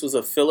like this was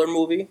a filler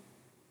movie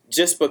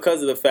just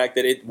because of the fact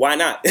that why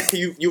not?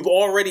 You've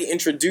already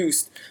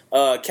introduced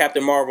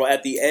Captain Marvel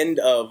at the end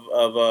of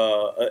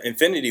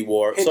Infinity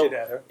War. Hinted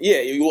at her.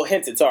 Yeah, you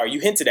hinted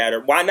at her.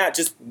 Why not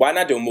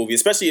do a movie?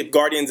 Especially if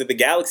Guardians of the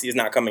Galaxy is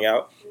not coming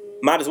out.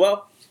 Might as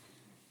well.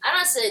 I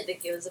don't necessarily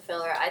think it was a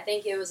filler. I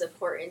think it was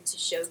important to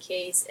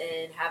showcase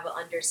and have an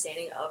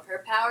understanding of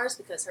her powers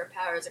because her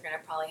powers are going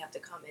to probably have to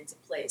come into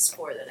place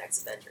for the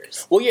next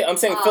Avengers. Well, yeah, I'm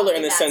saying filler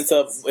in the sense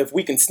of if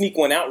we can sneak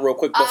one out real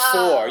quick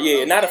before.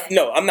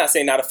 I'm not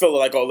saying not a filler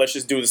like, oh, let's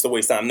just do this to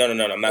waste time. No,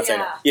 I'm not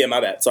saying that. Yeah,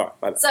 my bad. Sorry,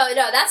 my bad. So,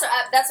 no, that's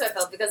what I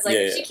felt because,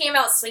 she came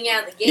out swinging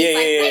out the gate,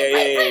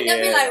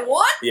 they'll be like,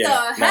 what the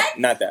heck?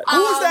 Not that.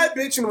 Who is that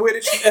bitch and where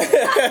did she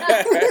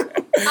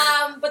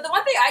But the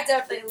one thing I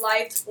definitely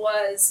liked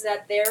was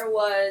that there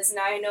was,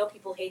 now I know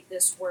people hate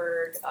this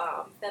word,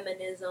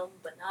 feminism,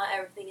 but not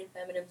everything in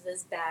feminism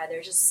is bad.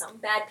 There's just some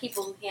bad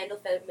people who handle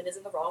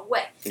feminism the wrong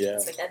way. Yeah.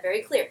 Let's make that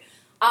very clear.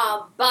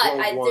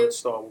 But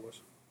Star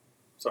Wars.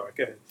 Sorry,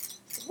 go ahead.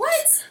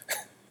 What?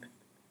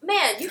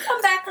 Man, you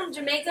come back from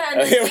Jamaica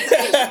and you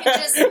can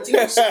just do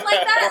shit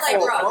like that? Like,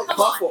 bro,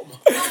 come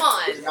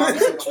on.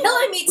 You're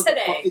killing me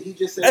today. Did he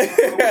just say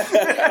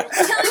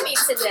Killing me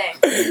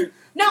today.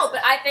 No,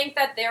 but I think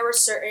that there were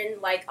certain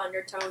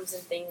undertones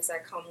and things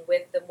that come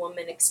with the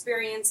woman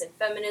experience and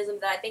feminism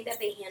that I think that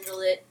they handle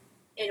it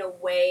in a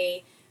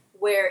way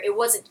where it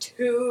wasn't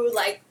too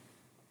like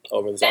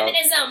over the top.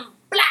 Feminism,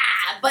 blah.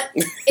 But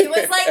it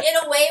was like in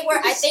a way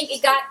where I think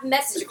it got the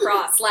message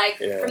across, like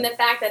from the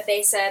fact that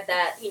they said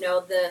that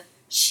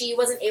she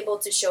wasn't able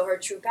to show her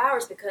true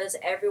powers because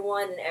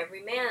everyone and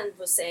every man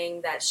was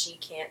saying that she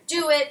can't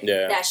do it,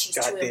 that she's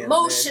too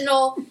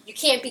emotional. Man. You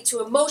can't be too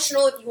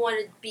emotional if you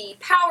want to be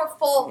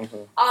powerful.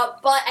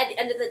 But at the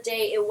end of the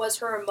day, it was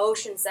her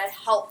emotions that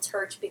helped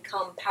her to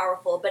become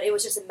powerful. But it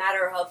was just a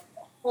matter of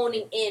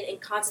honing in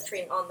and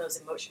concentrating on those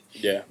emotions.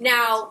 Yeah.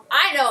 Now,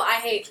 I know I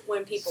hate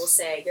when people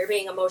say, you're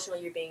being emotional,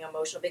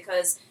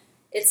 because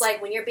it's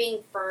like when you're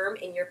being firm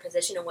in your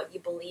position and what you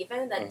believe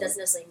in, that doesn't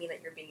necessarily mean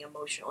that you're being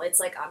emotional.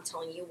 It's like I'm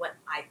telling you what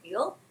I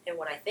feel and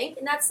what I think,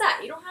 and that's that.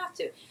 You don't have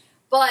to.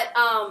 But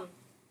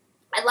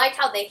I liked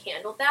how they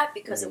handled that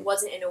because it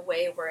wasn't in a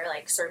way where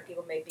like certain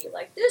people may be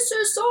like, this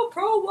is so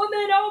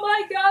pro-woman, oh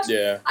my gosh.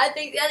 Yeah. I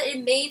think that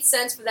it made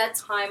sense for that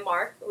time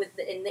mark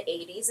in the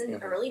 80s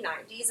and early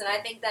 90s, and I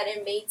think that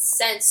it made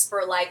sense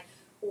for like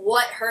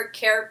what her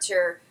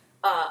character,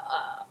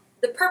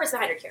 the purpose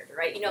behind her character,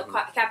 right? You know,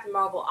 Captain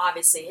Marvel,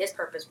 obviously, his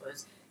purpose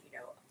was,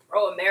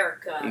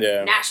 pro-America,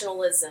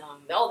 nationalism,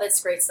 all this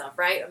great stuff,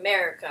 right?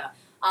 America.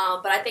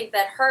 But I think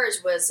that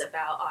hers was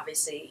about,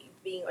 obviously,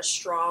 being a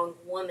strong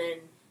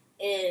woman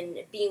and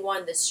being one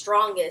of the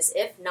strongest,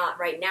 if not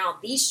right now,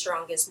 the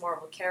strongest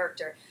Marvel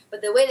character.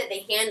 But the way that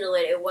they handled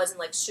it, it wasn't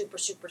like super,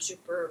 super,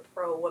 super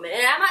pro-woman.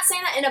 And I'm not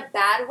saying that in a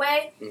bad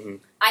way.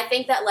 I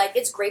think that, like,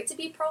 it's great to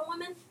be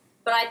pro-woman,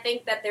 but I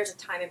think that there's a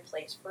time and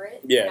place for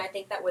it. Yeah. And I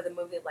think that with a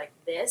movie like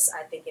this,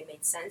 I think it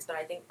made sense, but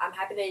I'm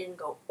happy they didn't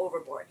go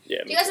overboard.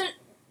 Yeah.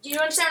 Do you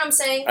understand what I'm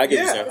saying? I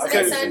get it. Does it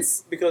make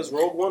sense? Because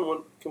Rogue One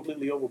went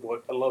completely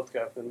overboard. I loved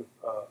Captain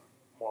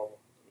Marvel.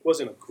 It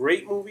wasn't a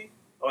great movie.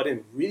 I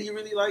didn't really,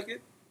 really like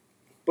it,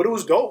 but it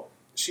was dope.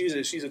 She's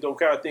a dope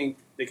character. I think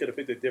they could have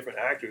picked a different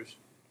actors.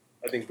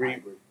 I think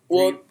Brie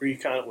was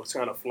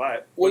kind of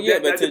flat. Well,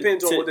 but that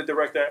depends on what the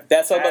director.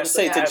 That's what I was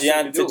about to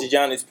say. To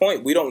Gianni's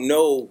point, we don't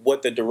know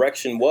what the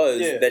direction was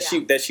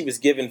that she was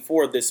given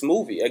for this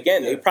movie.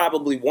 Again, they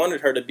probably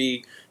wanted her to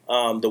be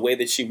the way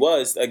that she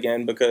was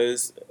again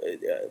because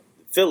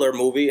filler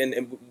movie,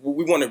 and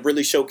we want to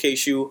really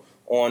showcase you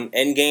on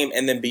Endgame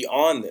and then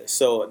beyond this.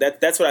 So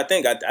that's what I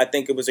think. I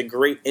think it was a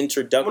great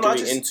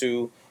introductory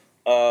into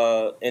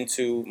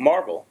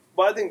Marvel.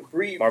 But I think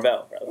Brie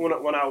Marvel.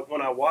 When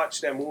I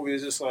watched that movie,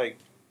 it's just like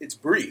it's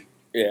Brie.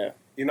 Yeah.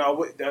 You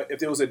know, if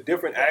there was a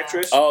different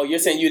actress. Oh, you're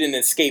saying you didn't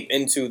escape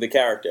into the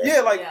character?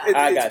 Yeah, like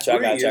I got you.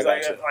 Like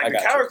the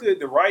character,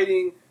 the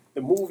writing,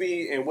 the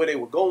movie, and where they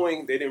were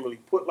going. They didn't really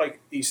put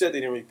they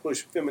didn't really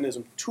push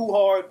feminism too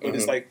hard. But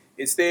it's like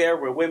it's there.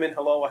 We're women.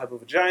 Hello, I have a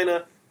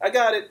vagina. I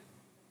got it.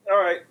 All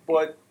right,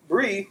 but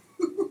Brie,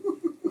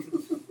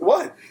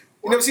 what?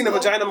 You never seen the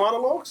vagina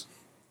monologues?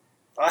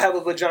 I have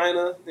a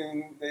vagina,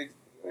 and they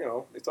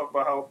talk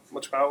about how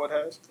much power it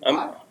has.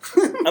 I'm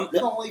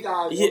the only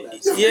guy.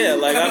 Yeah,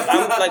 like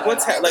I'm like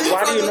what's like?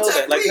 Why do you know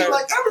that? Like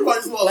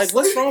everybody's lost. Like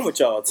what's wrong with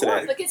y'all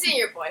today? But continue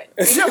your point.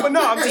 Yeah, but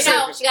no, I'm just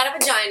saying. She got a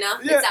vagina.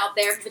 Yeah. It's out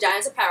there.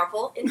 Vaginas are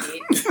powerful,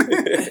 indeed.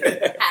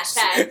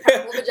 Hashtag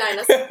powerful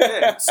vaginas.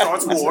 Yeah,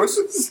 starts wars.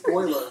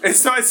 Spoiler. It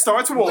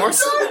starts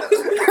wars.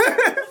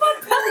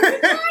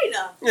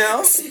 Vagina.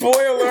 Yeah.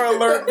 Spoiler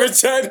alert: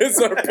 vaginas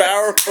are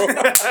powerful.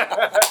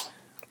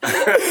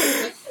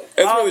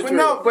 Really but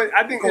no, but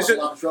I think it's just,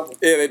 a lot of trouble.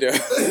 Yeah, they do.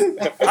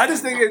 I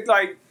just think it's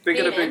like they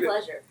could have picked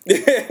pleasure.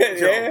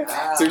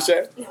 Yeah, touche.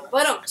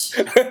 But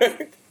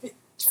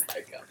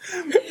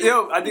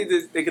I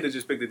think they could have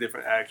just picked a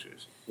different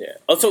actress. Yeah.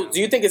 Oh, so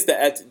do you think it's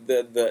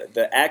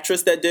the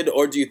actress that did,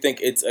 or do you think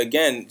it's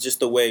again just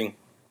the way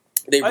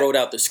they wrote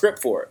out the script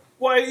for it?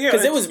 Well, yeah,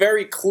 because it was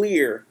very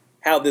clear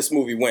how this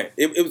movie went.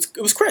 It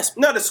was crisp.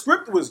 No, the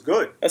script was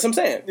good. That's what I'm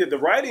saying. Yeah, the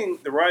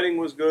writing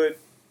was good.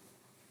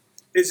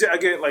 It's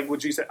again like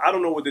what you said. I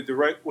don't know what the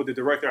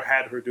director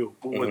had her do,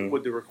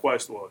 what the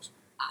request was.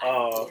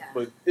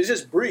 But it's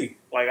just Brie.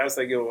 Like I was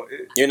like,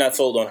 you're not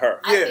sold on her.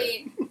 Yeah.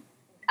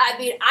 I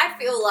mean, I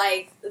feel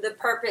like the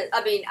purpose.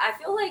 I mean, I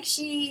feel like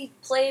she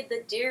played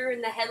the deer in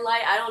the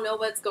headlight. I don't know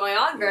what's going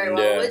on very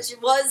well, which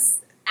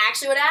was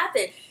actually what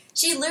happened.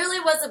 She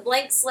literally was a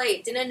blank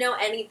slate, didn't know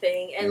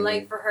anything, and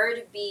like for her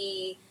to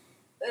be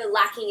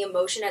lacking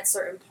emotion at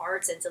certain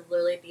parts and to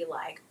literally be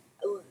like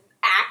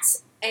act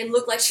and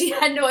look like she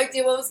had no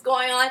idea what was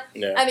going on.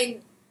 Yeah. I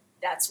mean,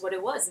 that's what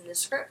it was in the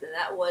script, and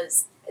that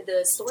was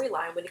the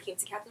storyline when it came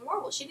to Captain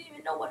Marvel. She didn't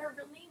even know what her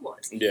real name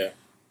was. Yeah.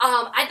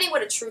 I think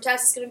what a true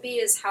test is going to be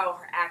is how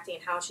her acting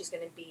and how she's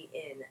going to be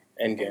in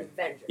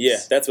Avengers. Yeah,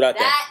 that's what I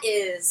think. That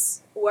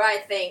is where I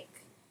think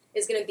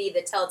is going to be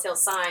the telltale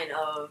sign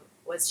of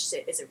is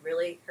it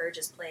really her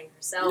just playing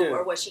herself,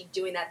 or was she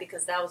doing that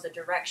because that was the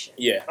direction?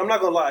 Yeah. I'm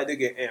not going to lie, I did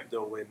get amped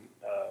though when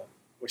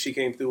she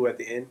came through at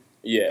the end.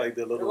 Yeah, like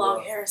the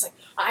long hair is like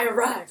I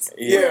arrived.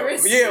 Yeah,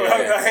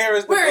 her hair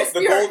is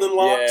the golden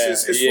locks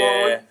is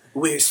flowing.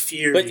 Where's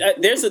Fury?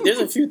 But there's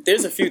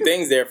a few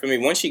things there for me.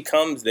 When she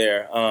comes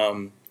there,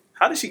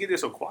 how did she get there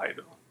so quiet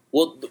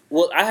though?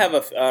 Well, I have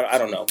I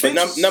don't know. But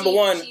number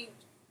one, bitch,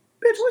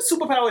 what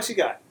superpower she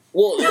got?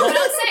 Well, no, what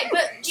I'm saying,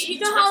 but do you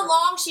know how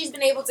long she's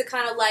been able to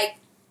kind of like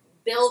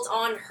build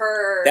on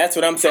her? That's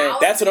what I'm saying.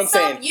 That's what I'm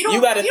saying.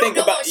 You got to think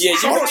about. Yeah,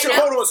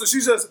 hold on. So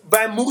she's just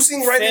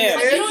vamoosing right in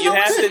there. You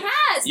have to.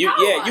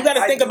 You got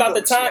to think about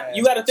the time.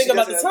 You got to think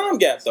about the time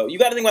gap, though. You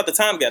got to think about the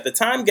time gap. The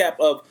time gap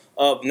of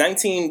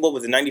 19. What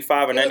was it?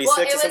 95 or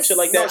 96 or some shit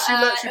like that.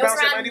 No, she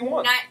bounced at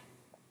 91. No.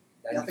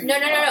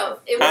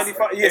 It was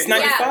 95. Yeah, it's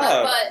 95.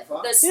 Yeah, but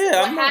what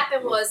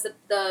happened was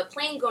the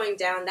plane going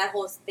down. That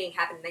whole thing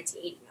happened in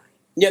 1989.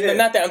 Yeah, no,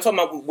 not that. I'm talking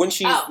about when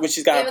she's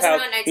got her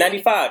power.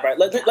 95, right?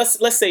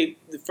 Let's say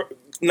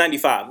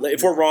 95.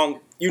 If we're wrong,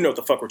 you know what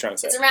the fuck we're trying to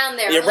say. It's around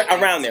there.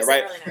 Yeah, around there,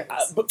 right?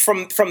 But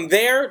from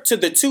there to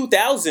the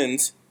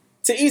 2000s,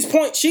 to E's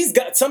point,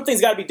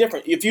 something's got to be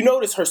different. If you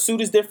notice, her suit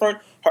is different.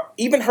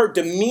 Even her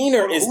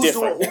demeanor is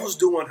different. Who's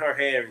doing her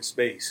hair in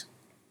space?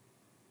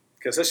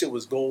 Because that shit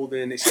was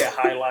golden and she had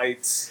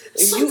highlights.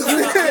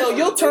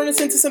 You'll turn this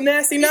into some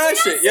nasty nine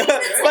shit. Yo.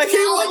 Like he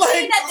was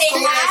like,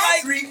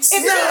 if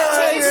she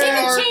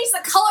can change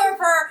the color of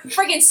her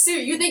freaking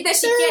suit, you think that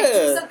she can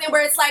do something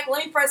where it's like,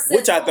 let me press this.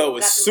 Which I thought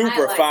was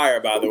super fire,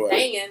 by the way.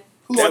 Banging.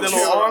 That little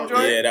arm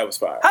joint? Yeah, that was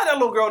fire. How'd that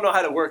little girl know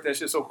how to work that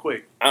shit so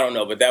quick? I don't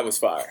know, but that was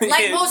fire.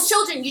 Like most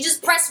children, you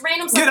just press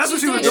random stuff. Yeah, that's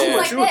what she was doing.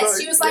 Like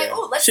this. She was like,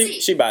 oh, let's see.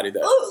 She bodied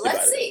that. Ooh,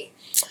 let's see.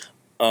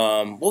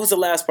 What was the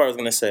last part I was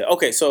gonna say?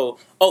 Okay, so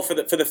for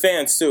the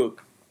fans too,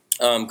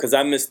 because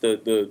I missed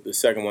the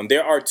second one.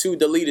 There are 2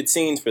 deleted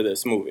scenes for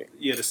this movie.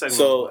 Yeah, the second one.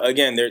 So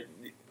again, they're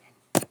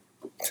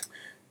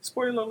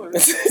spoiler alert.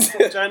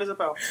 China's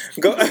about.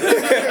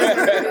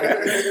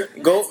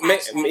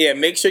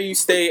 Make sure you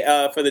stay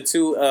for the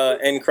 2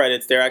 end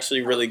credits. They're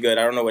actually really good.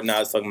 I don't know what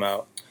Nas is talking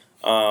about.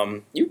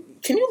 Can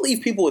you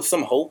leave people with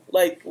some hope?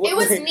 Like it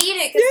was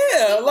needed.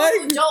 Because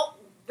who don't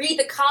read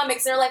the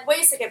comics and they're like, wait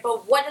a second,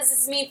 but what does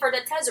this mean for the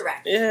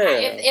Tesseract? Yeah.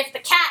 If the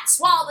cat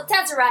swallowed the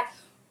Tesseract,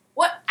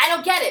 what? I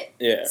don't get it.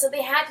 Yeah. So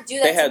they had to do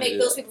that to make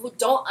those people who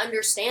don't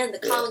understand the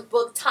comic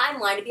book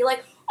timeline to be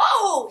like,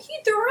 oh, he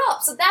threw it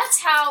up. So that's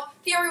how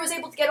Fury was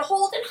able to get a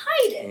hold and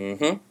hide it.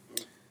 Mm-hmm.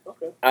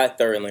 Okay. I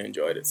thoroughly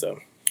enjoyed it.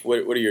 So, what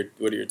are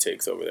your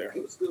takes over there?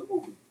 It was a good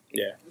movie.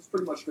 Yeah. It was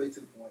pretty much straight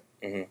to the point.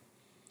 Mm-hmm.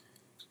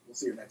 We'll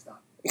see her next time.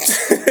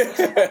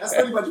 That's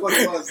pretty much what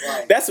it was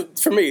like. That's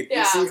for me.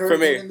 Yeah. See her for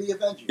me. in the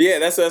Avengers. Yeah,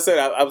 that's what I said.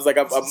 I was like,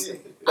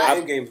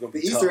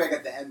 the Easter egg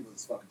at the end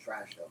was fucking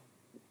trash, though.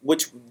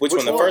 Which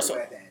one? The first one.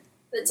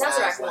 The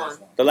Tesseract one.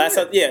 The last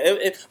one,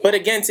 but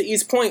again, to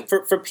E's point,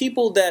 for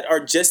people that are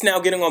just now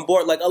getting on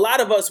board, like a lot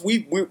of us,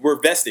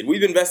 we're vested.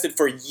 We've been vested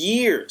for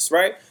years,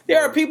 right? There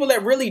are people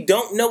that really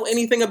don't know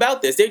anything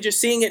about this. They're just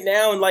seeing it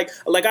now, and like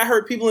I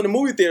heard people in the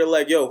movie theater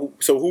like, yo,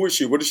 so who is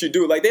she? What does she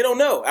do? Like they don't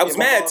know. I was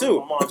mad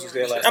too.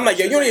 I'm like,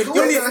 yo, you don't even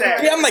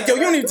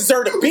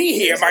deserve to be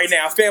here right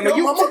now, family.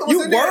 You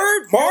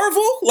word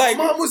Marvel? Like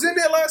my mom was in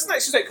there last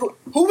night. She's like,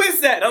 who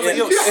is that? I was like,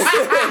 yo,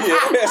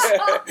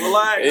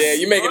 relax. Yeah,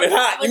 you making it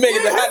hot. You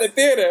making it hot in the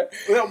theater.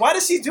 Why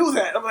did she do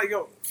that? I'm like,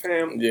 yo,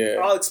 fam. Yeah.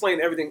 I'll explain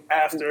everything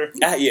after.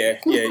 Yeah.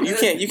 You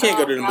can't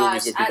go to the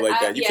movies with people like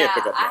that. You can't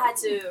pick up. I had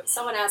to.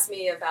 Someone asked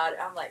me about it.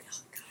 I'm like, oh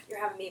God, you're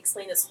having me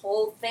explain this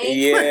whole thing.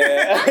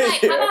 Yeah. I'm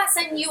like, how about I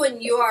send you a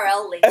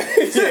URL link?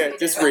 Yeah,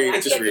 just read.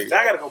 I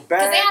gotta go back.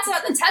 Because they asked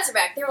about the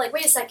Tesseract. They were like,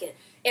 wait a second.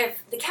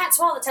 If the cat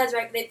swallowed the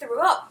Tesseract and they threw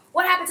it up,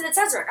 what happened to the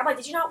Tesseract? I'm like,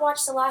 did you not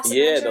watch the last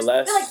Avengers? The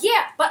last. They're like,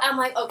 yeah. But I'm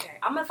like, okay,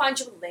 I'm going to find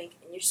you a link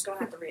and you're just going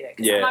to have to read it.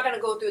 Because I'm not going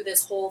to go through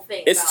this whole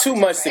thing. It's too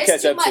much to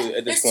catch up to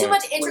at this point. There's too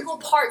much integral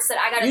parts that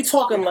I got to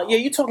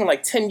you talking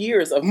like 10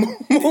 years of movies.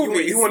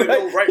 You want to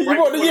go right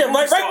before the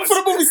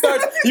movie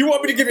starts. You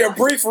want me to give you a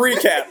brief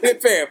recap.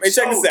 Fam, hey,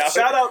 check this out.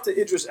 Shout out to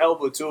Idris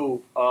Elba,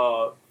 too,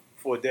 for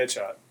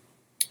Deadshot.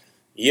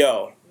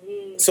 Yo.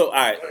 So, all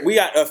right, we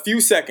got a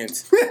few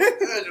seconds.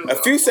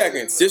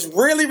 Just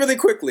really, really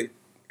quickly.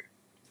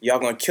 Y'all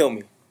gonna kill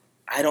me.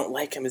 I don't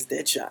like him as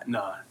Deadshot.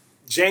 Nah.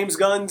 James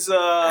Gunn's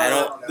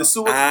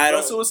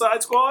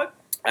Suicide Squad?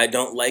 I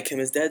don't like him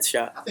as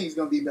Deadshot. I think he's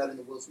gonna be better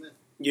than Will Smith.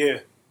 Yeah.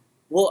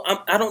 Well,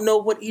 I don't know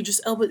what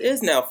Idris Elba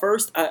is now.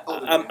 First,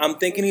 I'm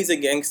thinking he's a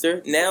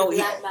gangster. Now he's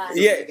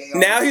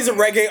a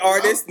reggae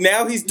artist.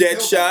 Now he's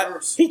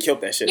Deadshot. He killed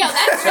that shit. Yeah,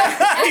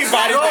 he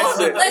bodied that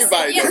shit. That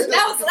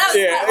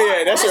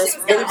shit.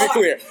 Let me be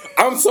clear.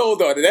 I'm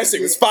sold on it. That shit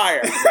was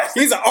fire.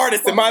 He's an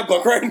artist in my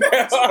book right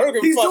now. I don't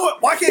give a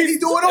fuck. Why can't he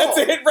do it all? That's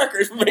a hit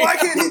record for me. Why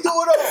can't he do it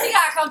all? He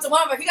gotta come to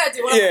one, but he gotta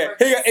do one.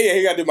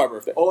 He gotta do my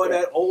birthday. Or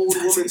that old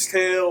woman's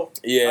tale.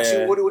 Yeah.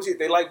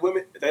 They like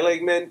women. They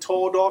like men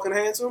tall, dark, and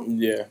handsome.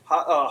 Yeah.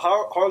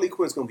 Harley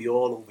Quinn's gonna be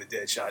all over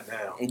Deadshot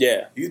now.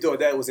 Yeah. You thought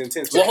that was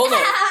intense. Well, hold on.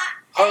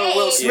 Her and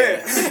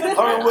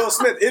Will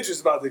Smith.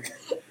 Idris about to.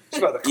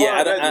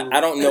 I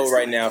don't know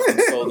right now if I'm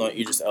sold on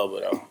Idris Elba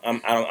though. I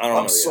don't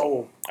know.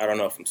 Sold. I don't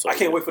know if I'm sold. I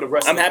can't wait for the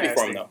rest. I'm happy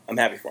for him though.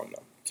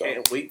 So.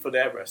 Can't wait for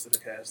that rest of the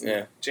cast.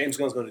 Yeah. James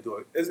Gunn's gonna do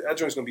it. That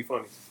joint's gonna be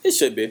funny. It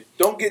should be.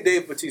 Don't get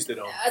Dave Bautista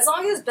though. As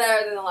long as it's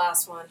better than the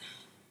last one.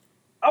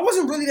 I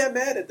wasn't really that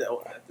mad at the I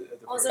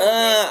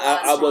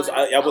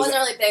wasn't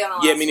really big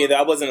on. Yeah, me neither.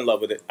 I wasn't in love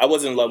with it.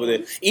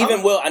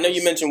 Even Will, I know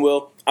you mentioned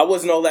Will. I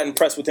wasn't all that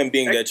impressed with him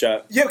being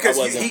Deadshot. Yeah, because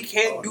he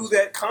can't do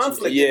that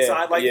conflict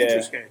inside like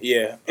Idris can.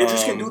 Yeah,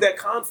 Idris can do that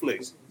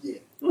conflict. Yeah,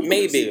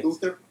 maybe.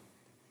 Luther.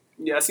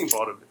 Yeah, I seen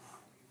part of it.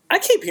 I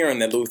keep hearing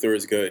that Luther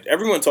is good.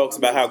 Everyone talks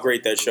about how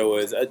great that show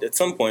is. At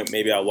some point,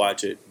 maybe I'll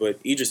watch it.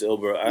 But Idris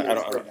Elba, I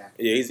don't.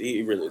 Yeah,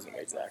 he really is an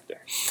amazing actor.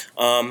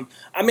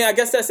 I mean, I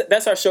guess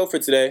that's our show for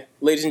today,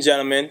 ladies and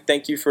gentlemen.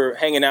 Thank you for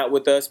hanging out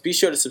with us. Be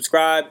sure to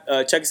subscribe.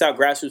 Check us out,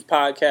 Grassroots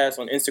Podcast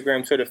on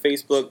Instagram, Twitter,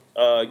 Facebook,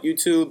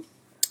 YouTube.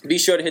 Be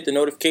sure to hit the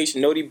notification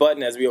noti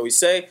button, as we always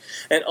say.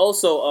 And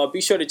also, be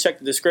sure to check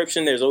the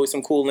description. There's always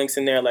some cool links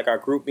in there, like our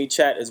group me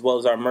chat, as well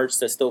as our merch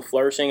that's still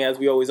flourishing, as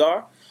we always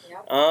are.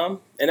 And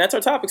that's our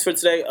topics for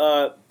today.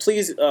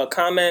 Please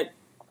comment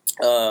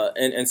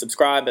and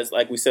subscribe, as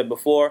like we said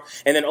before.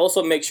 And then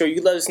also make sure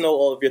you let us know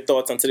all of your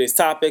thoughts on today's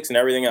topics and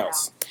everything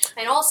else.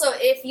 And also,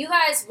 if you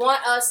guys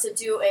want us to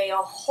do a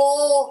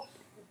whole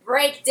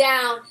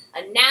breakdown,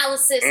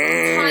 analysis,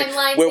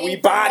 timeline where we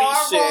body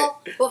Marvel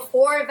shit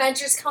before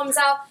Avengers comes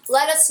out,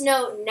 let us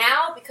know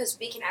now, because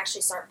we can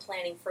actually start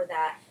planning for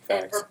that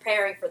and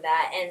preparing for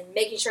that and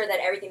making sure that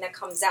everything that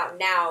comes out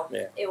now,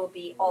 it will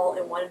be all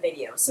in one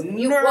video. So when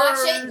you watch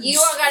it, you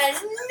are going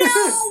to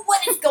know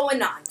what is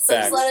going on. So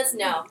just let us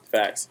know.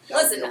 Facts.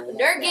 Listen,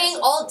 Nerd Gang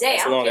all day.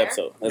 That's a long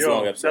episode. That's a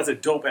long episode. That's a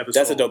dope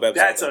episode.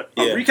 That's a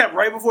recap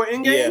right before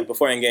Endgame? Yeah,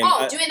 before Endgame.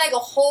 Oh, doing like a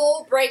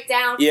whole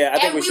breakdown. Yeah, I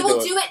think we should do it.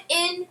 And we will do it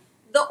in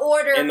the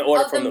order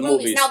of from the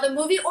movies. Now, the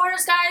movie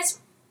orders, guys,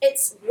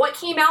 it's what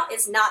came out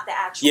is not the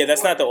actual order.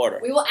 That's not the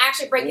order. We will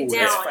actually break it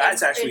down.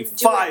 That's actually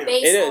fire. It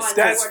is.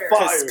 That's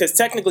fire. Because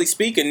technically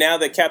speaking, now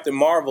that Captain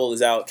Marvel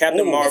is out,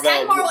 Captain Marvel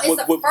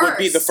would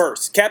be the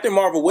first. Captain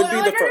Marvel would be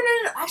the first.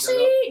 No.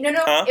 Actually, no.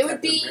 Huh? It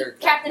would be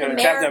Captain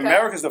America. Captain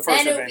America's the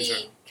first Avenger.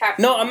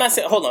 No, I'm not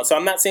saying. Hold on. So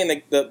I'm not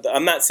saying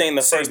I'm not saying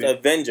the first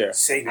Avenger.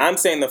 I'm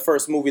saying the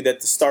first movie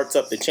that starts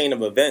up the chain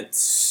of events.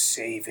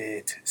 Save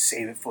it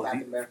for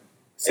Captain America.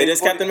 It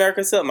is Captain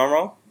America still? Am I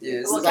wrong?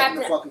 Yeah, well,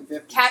 Captain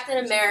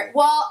America.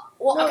 Well,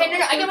 okay, no.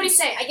 I get what he's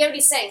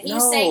saying.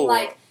 He's saying,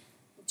 like,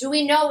 do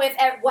we know if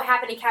what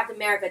happened in Captain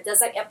America, does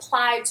that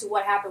apply to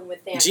what happened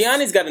with Thanos?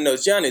 Gianni's got to know.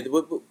 Gianni.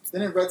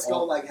 Didn't Red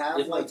Skull, like, have,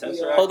 like,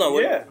 hold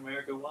on. Captain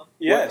America one?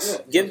 Yes.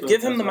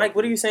 Give him the mic.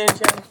 What are you saying,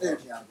 Gianni?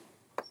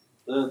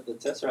 The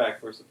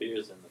Tesseract first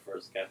appears in the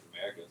first Captain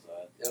America, so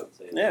I would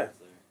say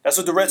that's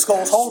what the Red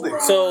Skull's holding.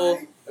 So,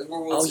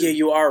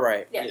 you are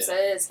right. Yeah, so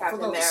it is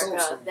Captain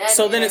America.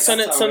 So then Red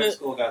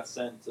Skull got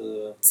sent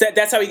to.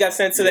 That's how he got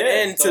sent to the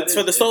end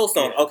for the Soul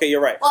Stone. Okay, you're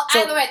right. Well,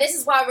 either way, this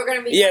is why we're going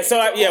to be. Yeah,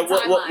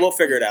 we'll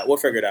figure it out.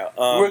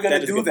 We're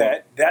going to do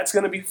that. That's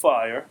going to be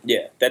fire.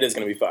 Yeah, that is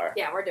going to be fire.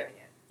 Yeah, we're doing it.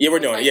 Yeah, we're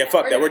doing it. Yeah,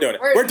 fuck that. We're doing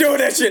it. We're doing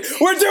that shit.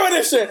 We're doing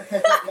this shit.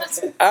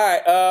 All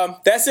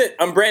right, that's it.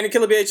 I'm Brandon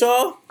Killer BH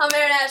Hall. I'm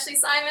Aaron Ashley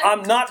Simon.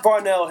 I'm not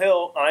Varnell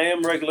Hill. I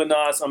am Regular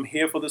Nas. I'm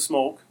here for the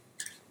smoke.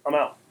 I'm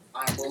out.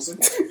 I'm Wilson.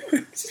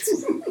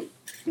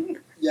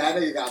 Yeah, I know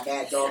you got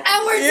that, dog.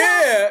 And we're done.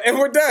 Yeah, and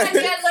we're done. See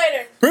you guys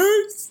later.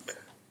 Peace.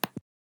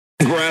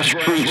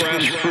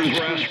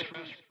 Grassroots.